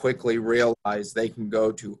very quickly realize they can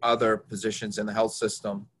go to other positions in the health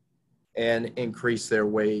system and increase their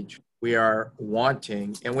wage. We are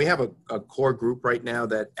wanting, and we have a core group right now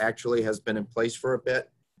that actually has been in place for a bit,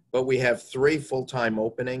 but we have 3 full-time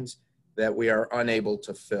openings that we are unable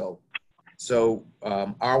to fill. So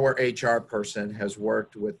our HR person has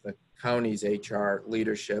worked with the county's HR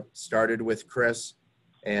leadership, started with Chris,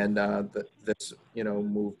 and this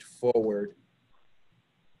moved forward.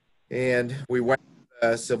 And we went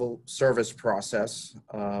through a civil service process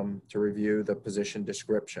to review the position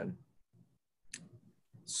description.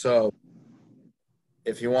 So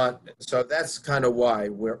if you want, so that's kind of why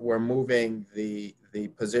we're moving the the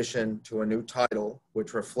position to a new title,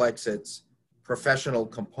 which reflects its professional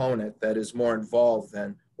component that is more involved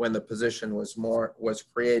than when the position was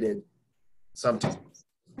created sometime.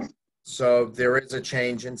 So there is a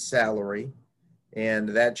change in salary, and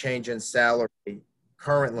that change in salary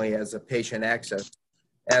currently as a patient access,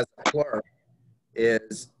 as a clerk,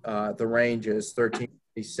 is the range is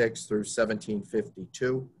 1356 through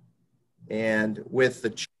 1752. And with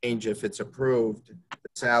the change, if it's approved, the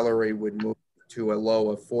salary would move to a low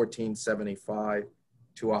of 1475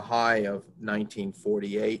 to a high of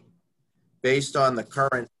 1948. Based on the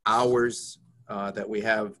current hours that we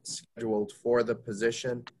have scheduled for the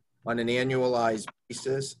position, on an annualized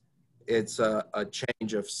basis, it's a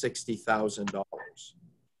change of $60,000.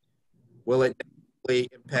 Will it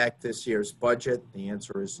impact this year's budget? The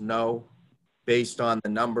answer is no, based on the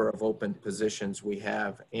number of open positions we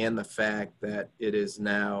have and the fact that it is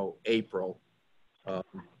now April. So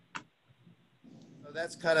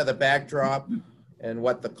that's kind of the backdrop and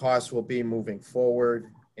what the cost will be moving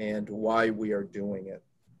forward and why we are doing it.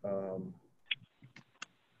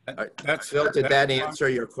 Phil, did that answer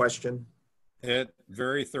your question? It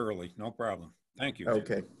very thoroughly, no problem. Thank you.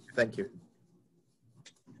 Okay, thank you.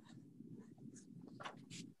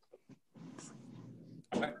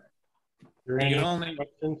 Are there any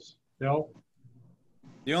questions, Bill?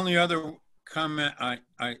 The only other comment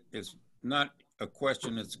is not a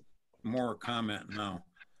question, it's more a comment now.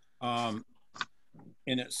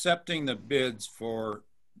 In accepting the bids for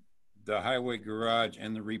the highway garage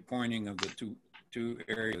and the repointing of the two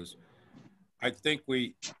areas, I think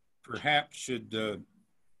we perhaps should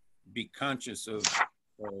be conscious of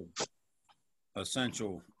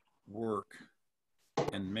essential work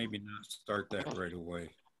and maybe not start that right away.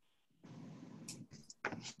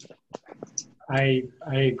 I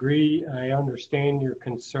agree. I understand your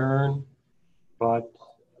concern, but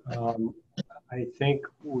I think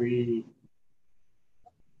we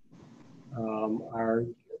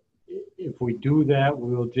if we do that,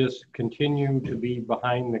 we'll just continue to be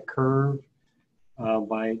behind the curve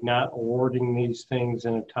by not awarding these things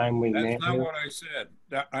in a timely manner. That's not what I said.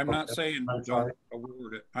 I'm not saying don't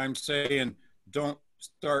award it. I'm saying don't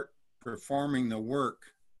start performing the work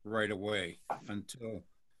right away until.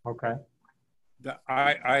 Okay.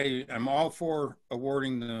 I am all for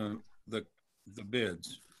awarding the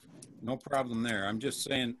bids. No problem there. I'm just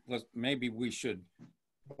saying maybe we should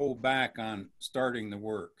hold back on starting the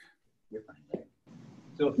work.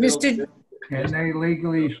 So Mr. Can they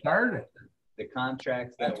legally start it? The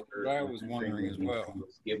contracts that I was wondering as well.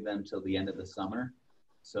 Give them till the end of the summer.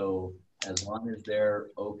 So as long as they're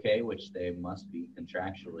okay, which they must be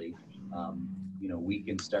contractually, you know, we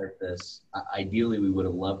can start this. Ideally, we would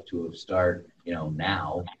have loved to have started, you know,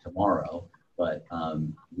 now, tomorrow, but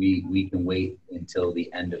we can wait until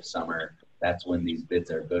the end of summer. That's when these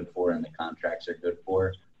bids are good for and the contracts are good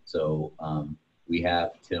for. So we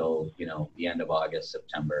have till, you know, the end of August,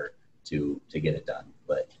 September to get it done.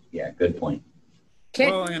 But yeah, good point.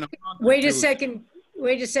 Wait a second.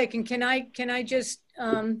 Can I just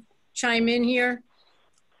chime in here?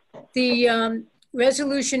 The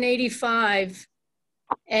resolution 85,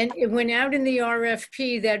 and it went out in the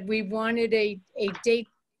RFP that we wanted a date,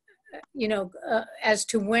 you know, as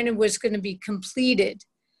to when it was going to be completed.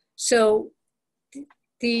 So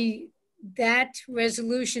that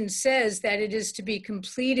resolution says that it is to be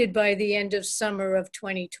completed by the end of summer of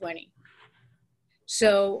 2020.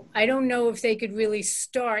 So I don't know if they could really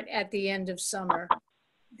start at the end of summer.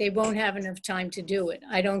 They won't have enough time to do it.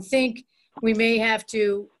 I don't think. We may have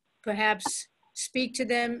to perhaps speak to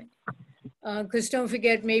them, because don't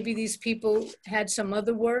forget, maybe these people had some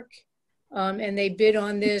other work and they bid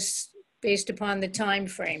on this based upon the time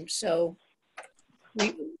frame. So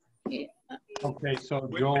okay, so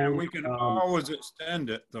Joan, we can always extend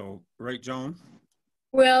it though, right, Joan?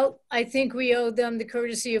 Well, I think we owe them the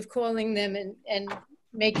courtesy of calling them and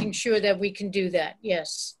making sure that we can do that.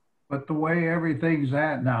 Yes. But the way everything's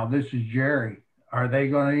at now, this is Jerry. Are they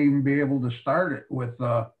going to even be able to start it with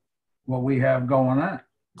what we have going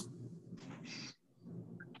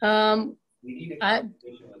on? We need a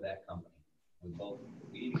conversation with that company.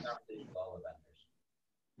 We need a conversation with all the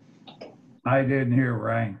vendors. I didn't hear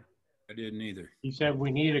Ryan. I didn't either. He said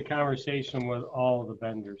we need a conversation with all the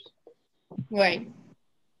vendors. Right.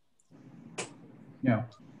 Yeah.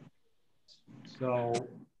 So.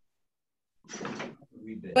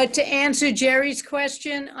 But to answer Jerry's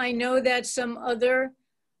question, I know that some other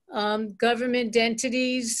government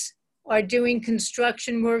entities are doing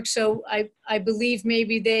construction work. So I believe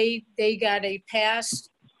maybe they got a pass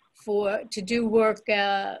to do work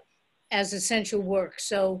as essential work.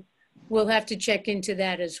 So we'll have to check into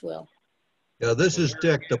that as well. Yeah, this is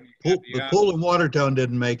Dick. The pool in Watertown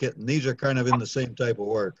didn't make it, and these are kind of in the same type of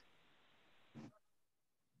work.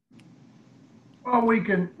 Well, we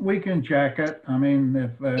can check it. I mean,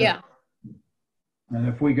 if Yeah, and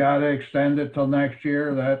if we got to extend it till next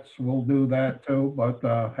year, we'll do that too. But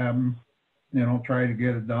have them, try to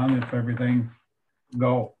get it done if everything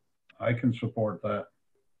go. I can support that.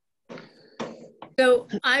 so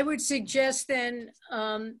I would suggest then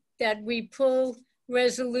that we pull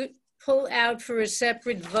out for a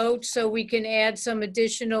separate vote so we can add some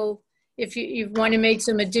additional, if you want to make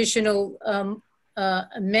some additional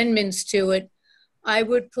amendments to it. I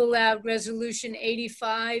would pull out resolution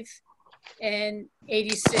 85 and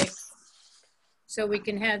 86. So we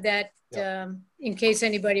can have that in case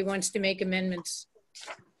anybody wants to make amendments.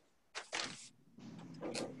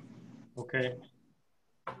 Okay.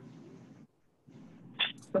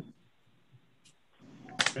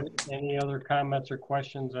 Any other comments or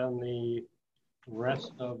questions on the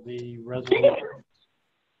rest of the resolution?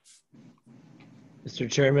 Mr.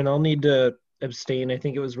 Chairman, I'll need to abstain. I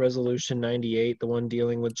think it was resolution 98, the one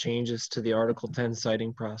dealing with changes to the Article 10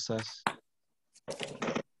 citing process.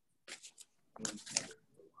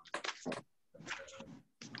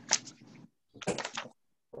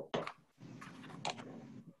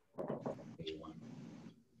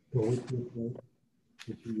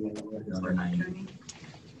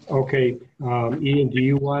 Okay, Ian, do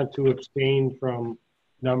you want to abstain from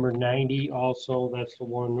number 90 also? That's the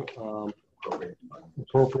one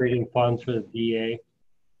appropriating funds for the DA.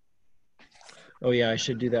 Oh yeah, I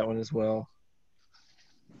should do that one as well.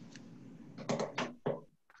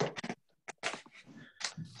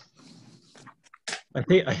 I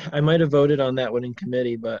think I might have voted on that one in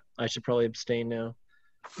committee, but I should probably abstain now.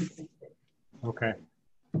 Okay.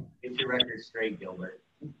 Get your record straight, Gilbert.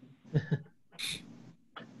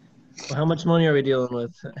 Well, how much money are we dealing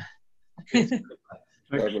with?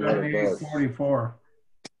 678.44.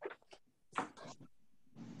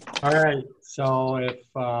 All right, so if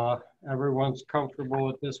everyone's comfortable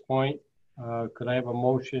at this point, could I have a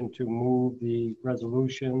motion to move the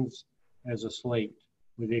resolutions as a slate?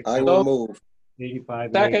 With the I will move.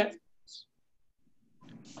 85. Second.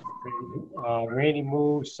 Randy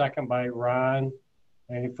moves, second by Ron.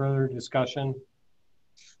 Any further discussion?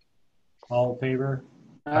 All in favor?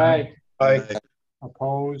 Aye. Aye.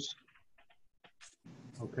 Opposed?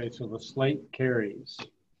 Okay, so the slate carries.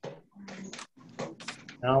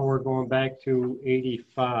 Now we're going back to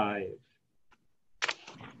 85.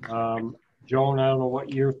 Joan, I don't know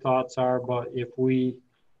what your thoughts are, but if we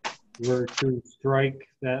were to strike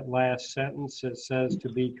that last sentence that says to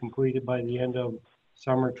be completed by the end of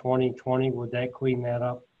summer 2020, would that clean that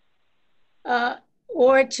up?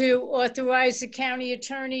 Or to authorize the county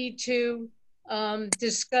attorney to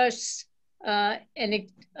discuss a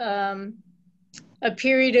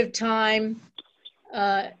period of time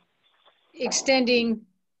extending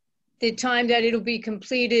the time that it'll be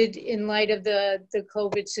completed in light of the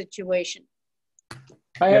COVID situation.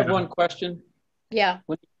 I have one question. Yeah.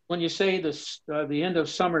 When you say this, the end of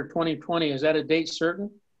summer 2020, is that a date certain?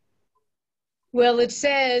 Well, it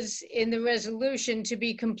says in the resolution to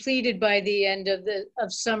be completed by the end of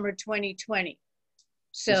summer 2020.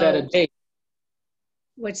 So is that a date?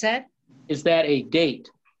 What's that? Is that a date?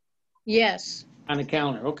 Yes. On the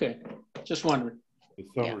calendar. Okay. Just wondering. The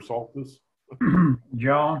summer solstice.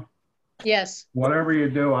 John? Yes. Whatever you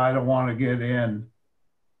do, I don't want to get in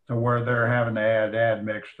to where they're having to add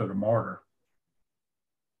admix to the mortar.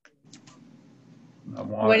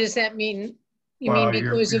 What does that mean? You Well, mean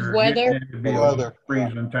because of you're weather? Weather.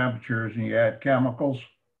 Freezing temperatures and you add chemicals.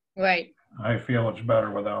 Right. I feel it's better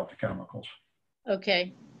without the chemicals.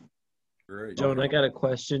 Okay. Great. Joan, I got a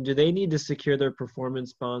question. Do they need to secure their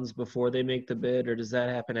performance bonds before they make the bid, or does that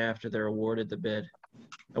happen after they're awarded the bid?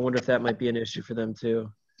 I wonder if that might be an issue for them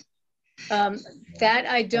too. That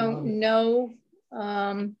I don't know.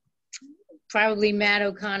 Probably Matt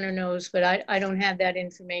O'Connor knows, but I don't have that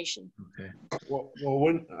information. Okay. Well,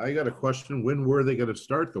 when I got a question, when were they going to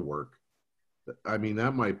start the work? I mean,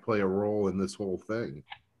 that might play a role in this whole thing.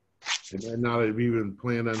 They might not have even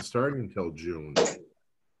planned on starting until June.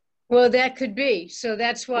 Well, that could be. So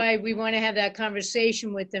that's why we want to have that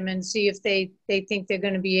conversation with them and see if they think they're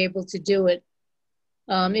going to be able to do it.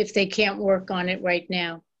 If they can't work on it right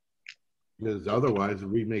now. Because otherwise,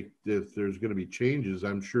 if there's going to be changes,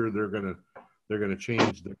 I'm sure they're going to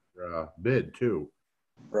change their bid too.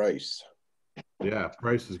 Price. Yeah,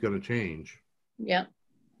 price is going to change. Yeah.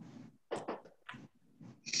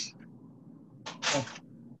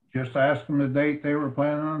 Just ask them the date they were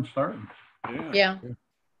planning on starting. Yeah.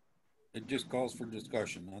 It just calls for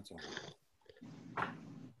discussion, that's all.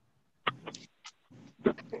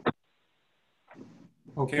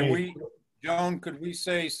 Okay. Can we, Joan, could we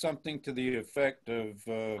say something to the effect of,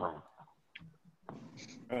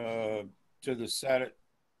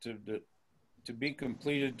 to be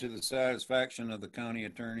completed to the satisfaction of the county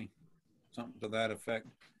attorney? Something to that effect,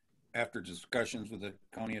 after discussions with the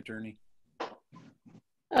county attorney?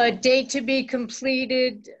 A date to be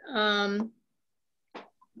completed,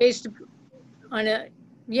 based on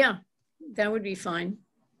yeah, that would be fine.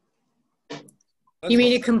 You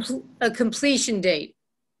mean a completion date?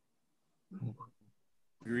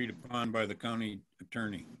 Agreed upon by the county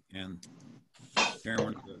attorney and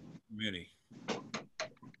chairman of the committee.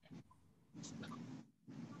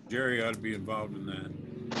 Jerry ought to be involved in that.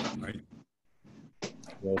 Right?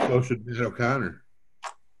 Well, so should Ms. O'Connor.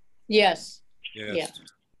 Yes. Yes, yeah.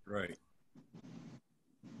 Right.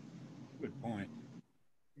 Good point.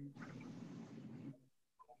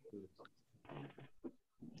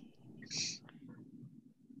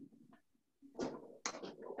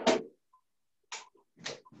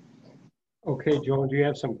 Okay, Joan, do you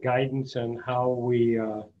have some guidance on how we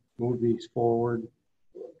move these forward?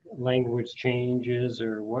 Language changes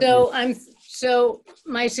or what? So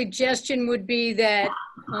my suggestion would be that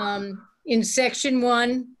in section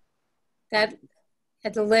 1, that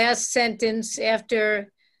at the last sentence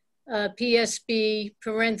after PSB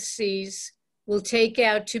parentheses, we'll take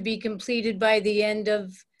out to be completed by the end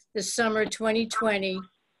of the summer 2020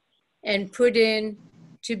 and put in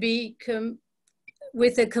to be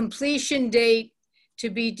with a completion date to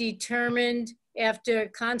be determined after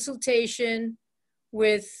consultation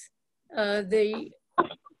with the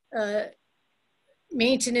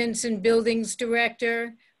maintenance and buildings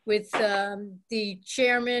director, with the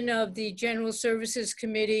chairman of the General Services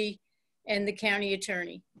Committee and the county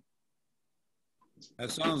attorney.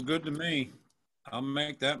 That sounds good to me. I'll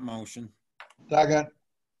make that motion. Second.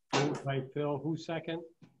 Moved by Phil. Who's second?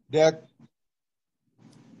 Dick.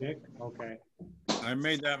 Dick, okay. I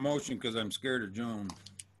made that motion because I'm scared of Joan.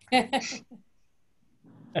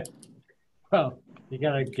 Well, you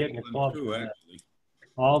gotta get in the club. Too, actually.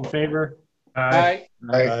 All in favor? Aye.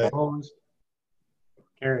 Aye. Opposed?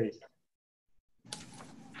 Carries.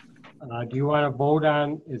 Do you want to vote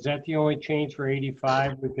on, is that the only change for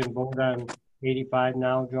 85? We can vote on 85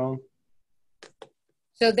 now, Joan?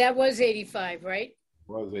 So that was 85, right?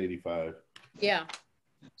 Was 85. Yeah.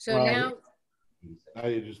 So Well, now. Now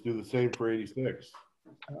you just do the same for 86.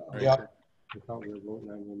 Yep. I thought we were voting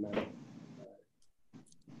on the amendment.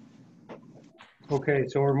 Okay,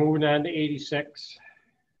 so we're moving on to 86.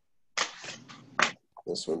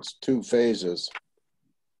 This one's 2 phases.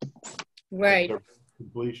 Right.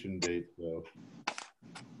 Completion date, though.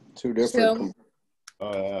 2 different.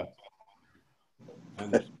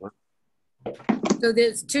 So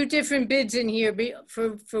there's 2 different bids in here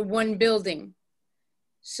for one building.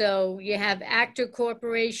 So you have Actor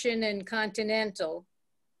Corporation and Continental.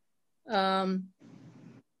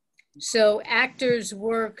 So Actor's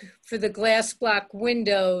work for the glass block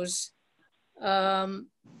windows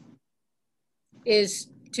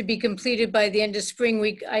is to be completed by the end of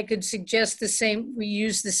spring. I could suggest we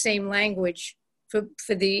use the same language for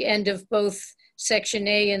the end of both section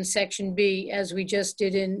A and section B as we just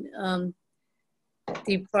did in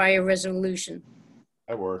the prior resolution.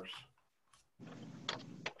 That works.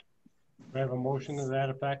 Do I have a motion to that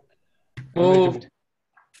effect? Moved.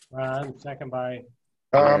 Ron, second by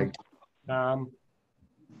Tom.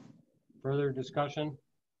 Further discussion?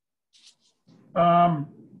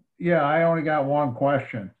 Yeah, I only got one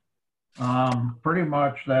question. Pretty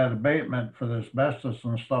much that abatement for the asbestos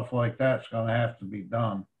and stuff like that's gonna have to be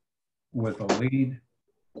done with a lead.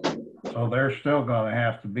 So they're still gonna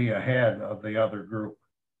have to be ahead of the other group.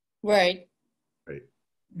 Right. Right.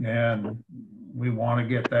 And we want to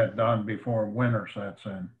get that done before winter sets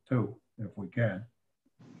in too, if we can.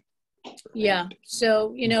 Yeah,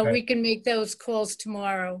 so, Okay. we can make those calls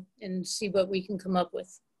tomorrow and see what we can come up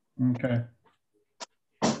with. Okay.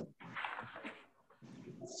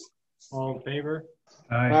 All in favor?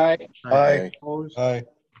 Aye. Aye. Opposed? Aye.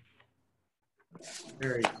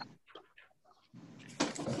 Carried.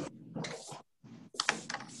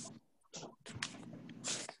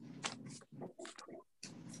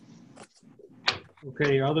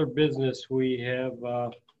 Okay, other business, we have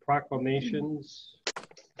proclamations.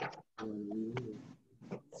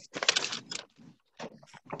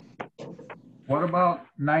 What about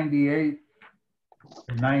 98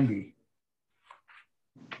 and 90?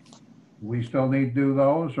 We still need to do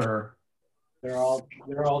those or? They're all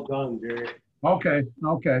done, Jerry. Okay,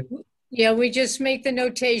 okay. Yeah, we just make the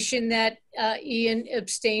notation that Ian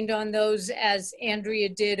abstained on those as Andrea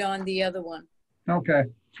did on the other one. Okay,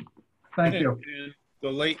 thank you. The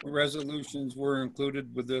late resolutions were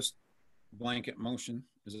included with this blanket motion.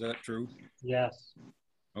 Is that true? Yes.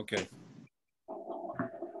 Okay.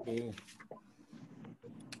 Cool.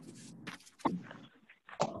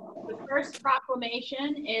 The first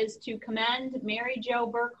proclamation is to commend Mary Jo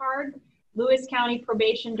Burkhardt, Lewis County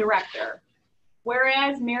Probation Director.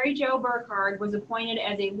 Whereas Mary Jo Burkhardt was appointed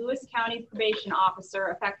as a Lewis County Probation Officer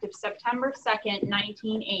effective September 2nd,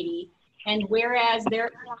 1980, and whereas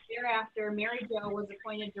thereafter Mary Jo was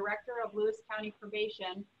appointed Director of Lewis County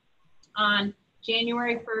Probation on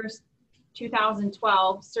January 1st,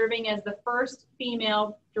 2012, serving as the first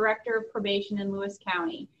female Director of Probation in Lewis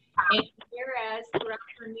County. And whereas throughout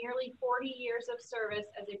her nearly 40 years of service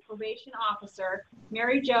as a probation officer,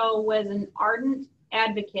 Mary Jo was an ardent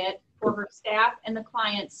advocate for her staff and the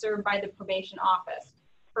clients served by the probation office.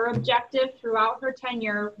 Her objective throughout her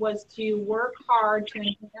tenure was to work hard to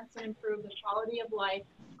enhance and improve the quality of life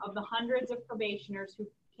of the hundreds of probationers who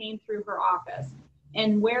came through her office.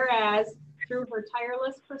 And whereas through her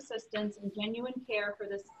tireless persistence and genuine care for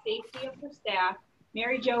the safety of her staff,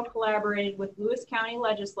 Mary Jo collaborated with Lewis County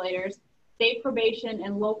legislators, state probation,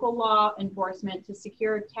 and local law enforcement to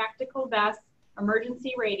secure tactical vests,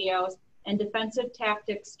 emergency radios, and defensive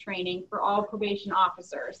tactics training for all probation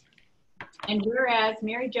officers. And whereas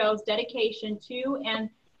Mary Jo's dedication to and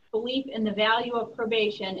belief in the value of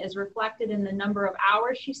probation is reflected in the number of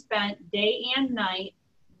hours she spent day and night,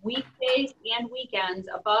 weekdays and weekends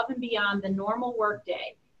above and beyond the normal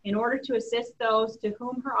workday in order to assist those to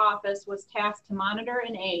whom her office was tasked to monitor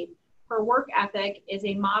and aid. Her work ethic is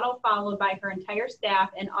a model followed by her entire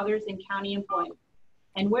staff and others in county employment.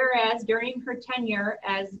 And whereas during her tenure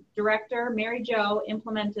as director, Mary Jo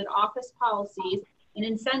implemented office policies and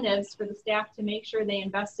incentives for the staff to make sure they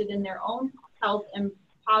invested in their own health and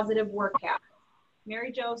positive work habits.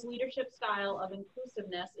 Mary Jo's leadership style of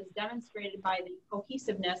inclusiveness is demonstrated by the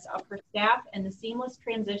cohesiveness of her staff and the seamless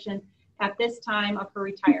transition at this time of her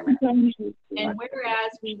retirement. And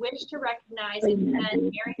whereas we wish to recognize and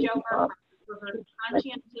commend Mary Jo Burkhardt for her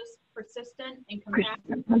conscientious, persistent, and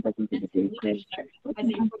compassionate leadership as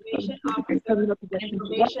a probation officer and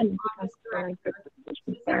probation office director,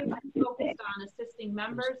 specifically focused on assisting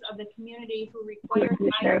members of the community who require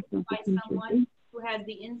guidance by someone who has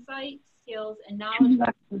the insight, skills, and knowledge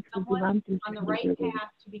of someone on the right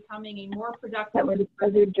path to becoming a more productive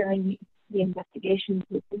during the investigations.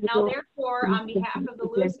 Now, therefore, on behalf of the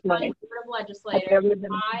Lewis County Board of Legislators,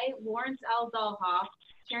 I, Lawrence L. Dahlhoff,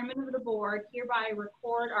 Chairman of the Board, hereby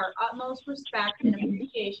record our utmost respect and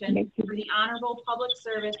appreciation for the honorable public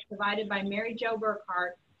service provided by Mary Jo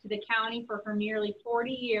Burkhardt to the county for her nearly 40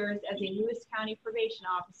 years as a Lewis County Probation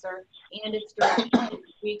Officer and its director.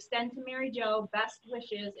 We extend to Mary Jo best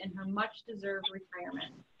wishes in her much-deserved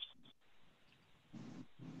retirement.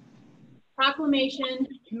 Proclamation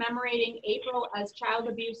commemorating April as Child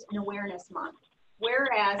Abuse and Awareness Month.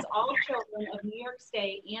 Whereas all children of New York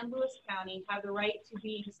State and Lewis County have the right to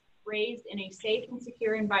be raised in a safe and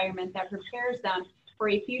secure environment that prepares them for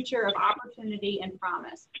a future of opportunity and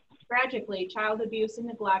promise. Tragically, child abuse and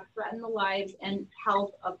neglect threaten the lives and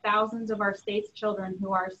health of thousands of our state's children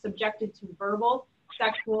who are subjected to verbal,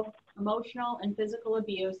 sexual, emotional, and physical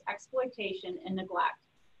abuse, exploitation, and neglect.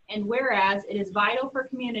 And whereas it is vital for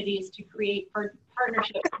communities to create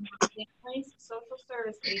partnerships with families, social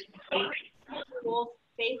service agencies, schools,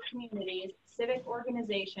 faith communities, civic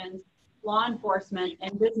organizations, law enforcement,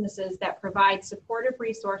 and businesses that provide supportive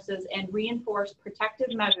resources and reinforce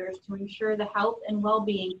protective measures to ensure the health and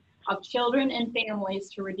well-being of children and families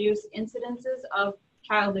to reduce incidences of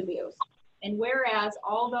child abuse. And whereas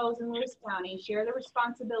all those in Lewis County share the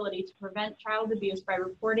responsibility to prevent child abuse by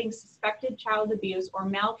reporting suspected child abuse or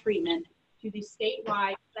maltreatment to the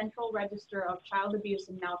statewide Central Register of Child Abuse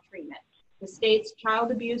and Maltreatment, the state's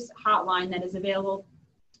child abuse hotline that is available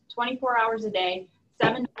 24 hours a day,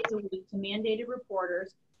 7 days a week to mandated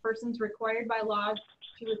reporters, persons required by law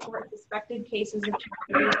to report suspected cases of child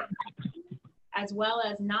abuse, as well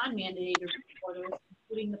as non-mandated reporters,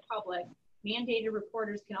 including the public. Mandated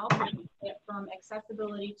reporters can also benefit from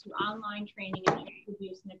accessibility to online training in child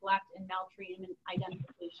abuse, neglect, and maltreatment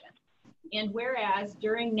identification. And whereas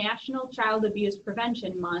during National Child Abuse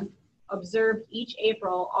Prevention Month, observed each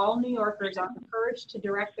April, all New Yorkers are encouraged to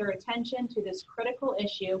direct their attention to this critical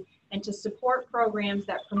issue and to support programs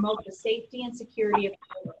that promote the safety and security of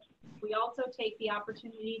children. We also take the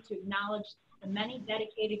opportunity to acknowledge the many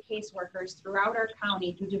dedicated caseworkers throughout our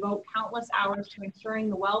county who devote countless hours to ensuring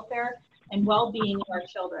the welfare and well-being of our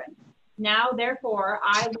children. Now, therefore,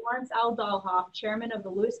 I, Lawrence L. Dahlhoff, Chairman of the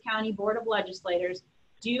Lewis County Board of Legislators,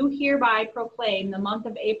 do hereby proclaim the month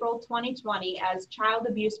of April 2020 as Child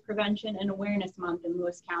Abuse Prevention and Awareness Month in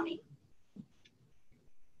Lewis County.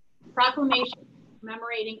 Proclamation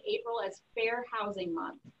commemorating April as Fair Housing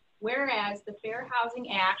Month. Whereas the Fair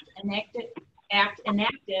Housing Act enacted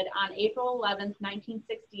on April 11th,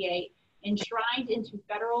 1968, enshrined into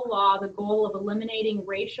federal law the goal of eliminating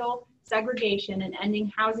racial segregation and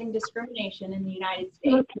ending housing discrimination in the United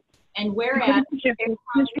States. And whereas race,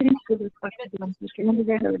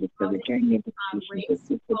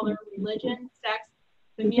 color, religion, sex,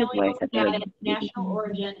 familial status, national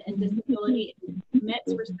origin, and disability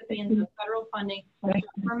commits recipients of federal funding to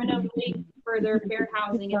permanently further fair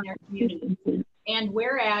housing in their communities. And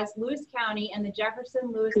whereas Lewis County and the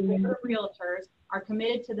Jefferson Lewis Board of Realtors are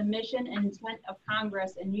committed to the mission and intent of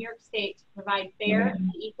Congress in New York State to provide fair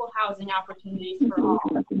and equal housing opportunities for all.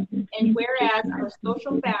 And whereas our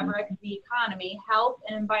social fabric, the economy, health,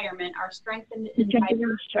 and environment are strengthened in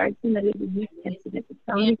diverse communities.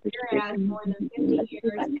 And whereas more than 50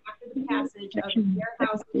 years after the passage of the Fair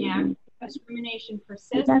Housing Act, discrimination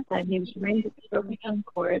persists. And whereas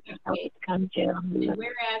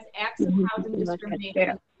acts of housing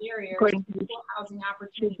discrimination barriers to equal housing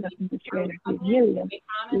opportunities and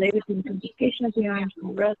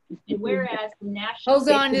whereas the national— Hold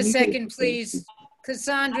on a second, please.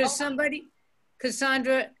 Cassandra,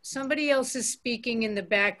 somebody else is speaking in the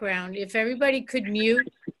background. If everybody could mute,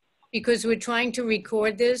 because we're trying to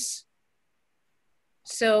record this.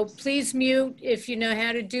 So please mute if you know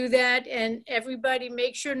how to do that. And everybody,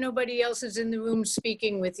 make sure nobody else is in the room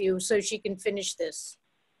speaking with you so she can finish this.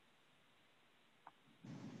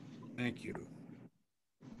 Thank you.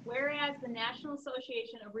 Whereas the National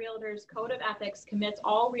Association of Realtors Code of Ethics commits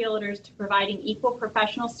all realtors to providing equal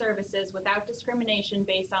professional services without discrimination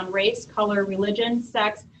based on race, color, religion,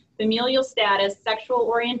 sex, familial status, sexual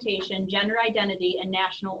orientation, gender identity, and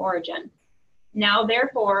national origin. Now,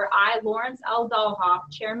 therefore, I, Lawrence L. Dahlhoff,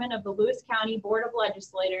 Chairman of the Lewis County Board of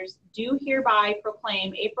Legislators, do hereby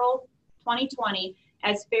proclaim April 2020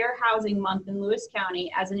 as Fair Housing Month in Lewis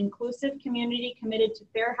County as an inclusive community committed to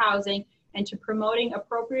fair housing and to promoting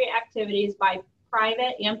appropriate activities by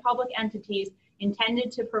private and public entities intended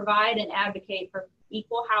to provide and advocate for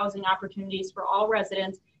equal housing opportunities for all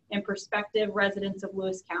residents and prospective residents of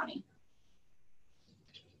Lewis County.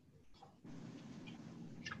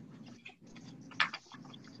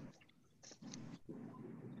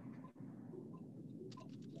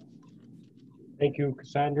 Thank you,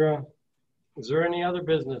 Cassandra. Is there any other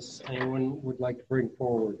business anyone would like to bring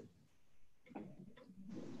forward?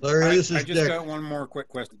 Larry, this is I just Dick. got one more quick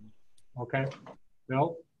question. Okay.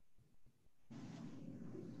 Bill?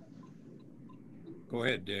 Go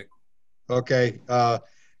ahead, Dick. Okay.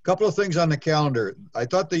 Couple of things on the calendar. I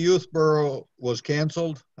thought the Youth Bureau was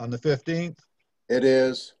canceled on the 15th. It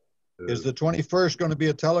is. Is the 21st going to be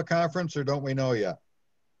a teleconference, or don't we know yet?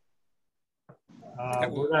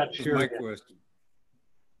 We're not sure. My question.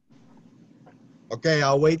 Okay,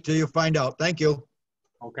 I'll wait till you find out. Thank you.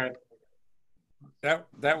 Okay.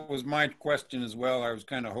 That was my question as well. I was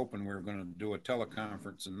kind of hoping we were going to do a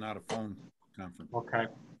teleconference and not a phone conference. Okay.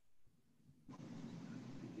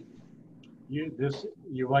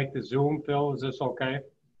 You like the Zoom, Phil? Is this okay?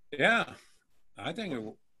 Yeah, I think it,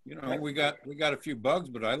 you know, we got a few bugs,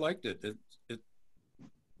 but I liked it. It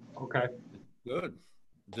okay. Good.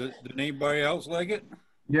 Did anybody else like it?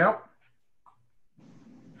 Yep.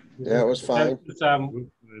 Yeah, it was fine.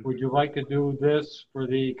 Would you like to do this for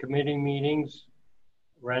the committee meetings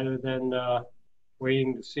rather than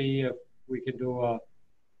waiting to see if we can do a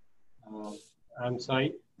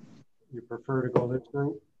on-site? You prefer to go this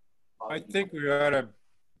route? I think we ought to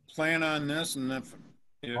plan on this, and if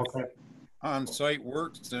okay. on-site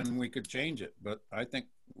works, then we could change it. But I think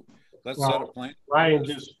let's Well, set a plan. Ryan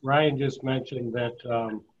just mentioned that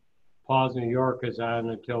Pause New York is on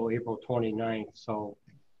until April 29th, so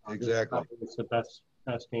exactly, it's the best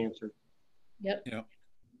answer. Yep. Yep.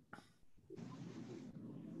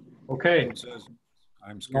 Okay.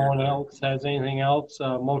 I'm scared. No one else has anything else?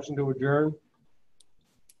 Motion to adjourn.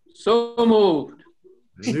 So moved.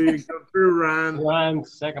 Here you come through, Ron. Ron,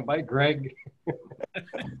 second by Greg.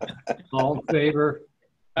 All in favor?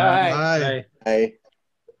 Aye. Aye.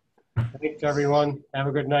 Thanks, everyone. Have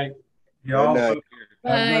a good night. Good night.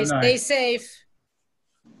 Bye. Stay safe.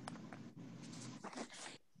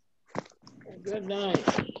 Good night,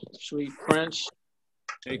 sweet Prince.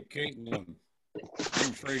 Hey, Caitlin, I'm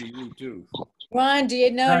afraid of you too. Ron, do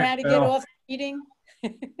you know how to get off the meeting?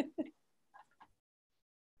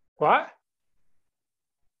 What?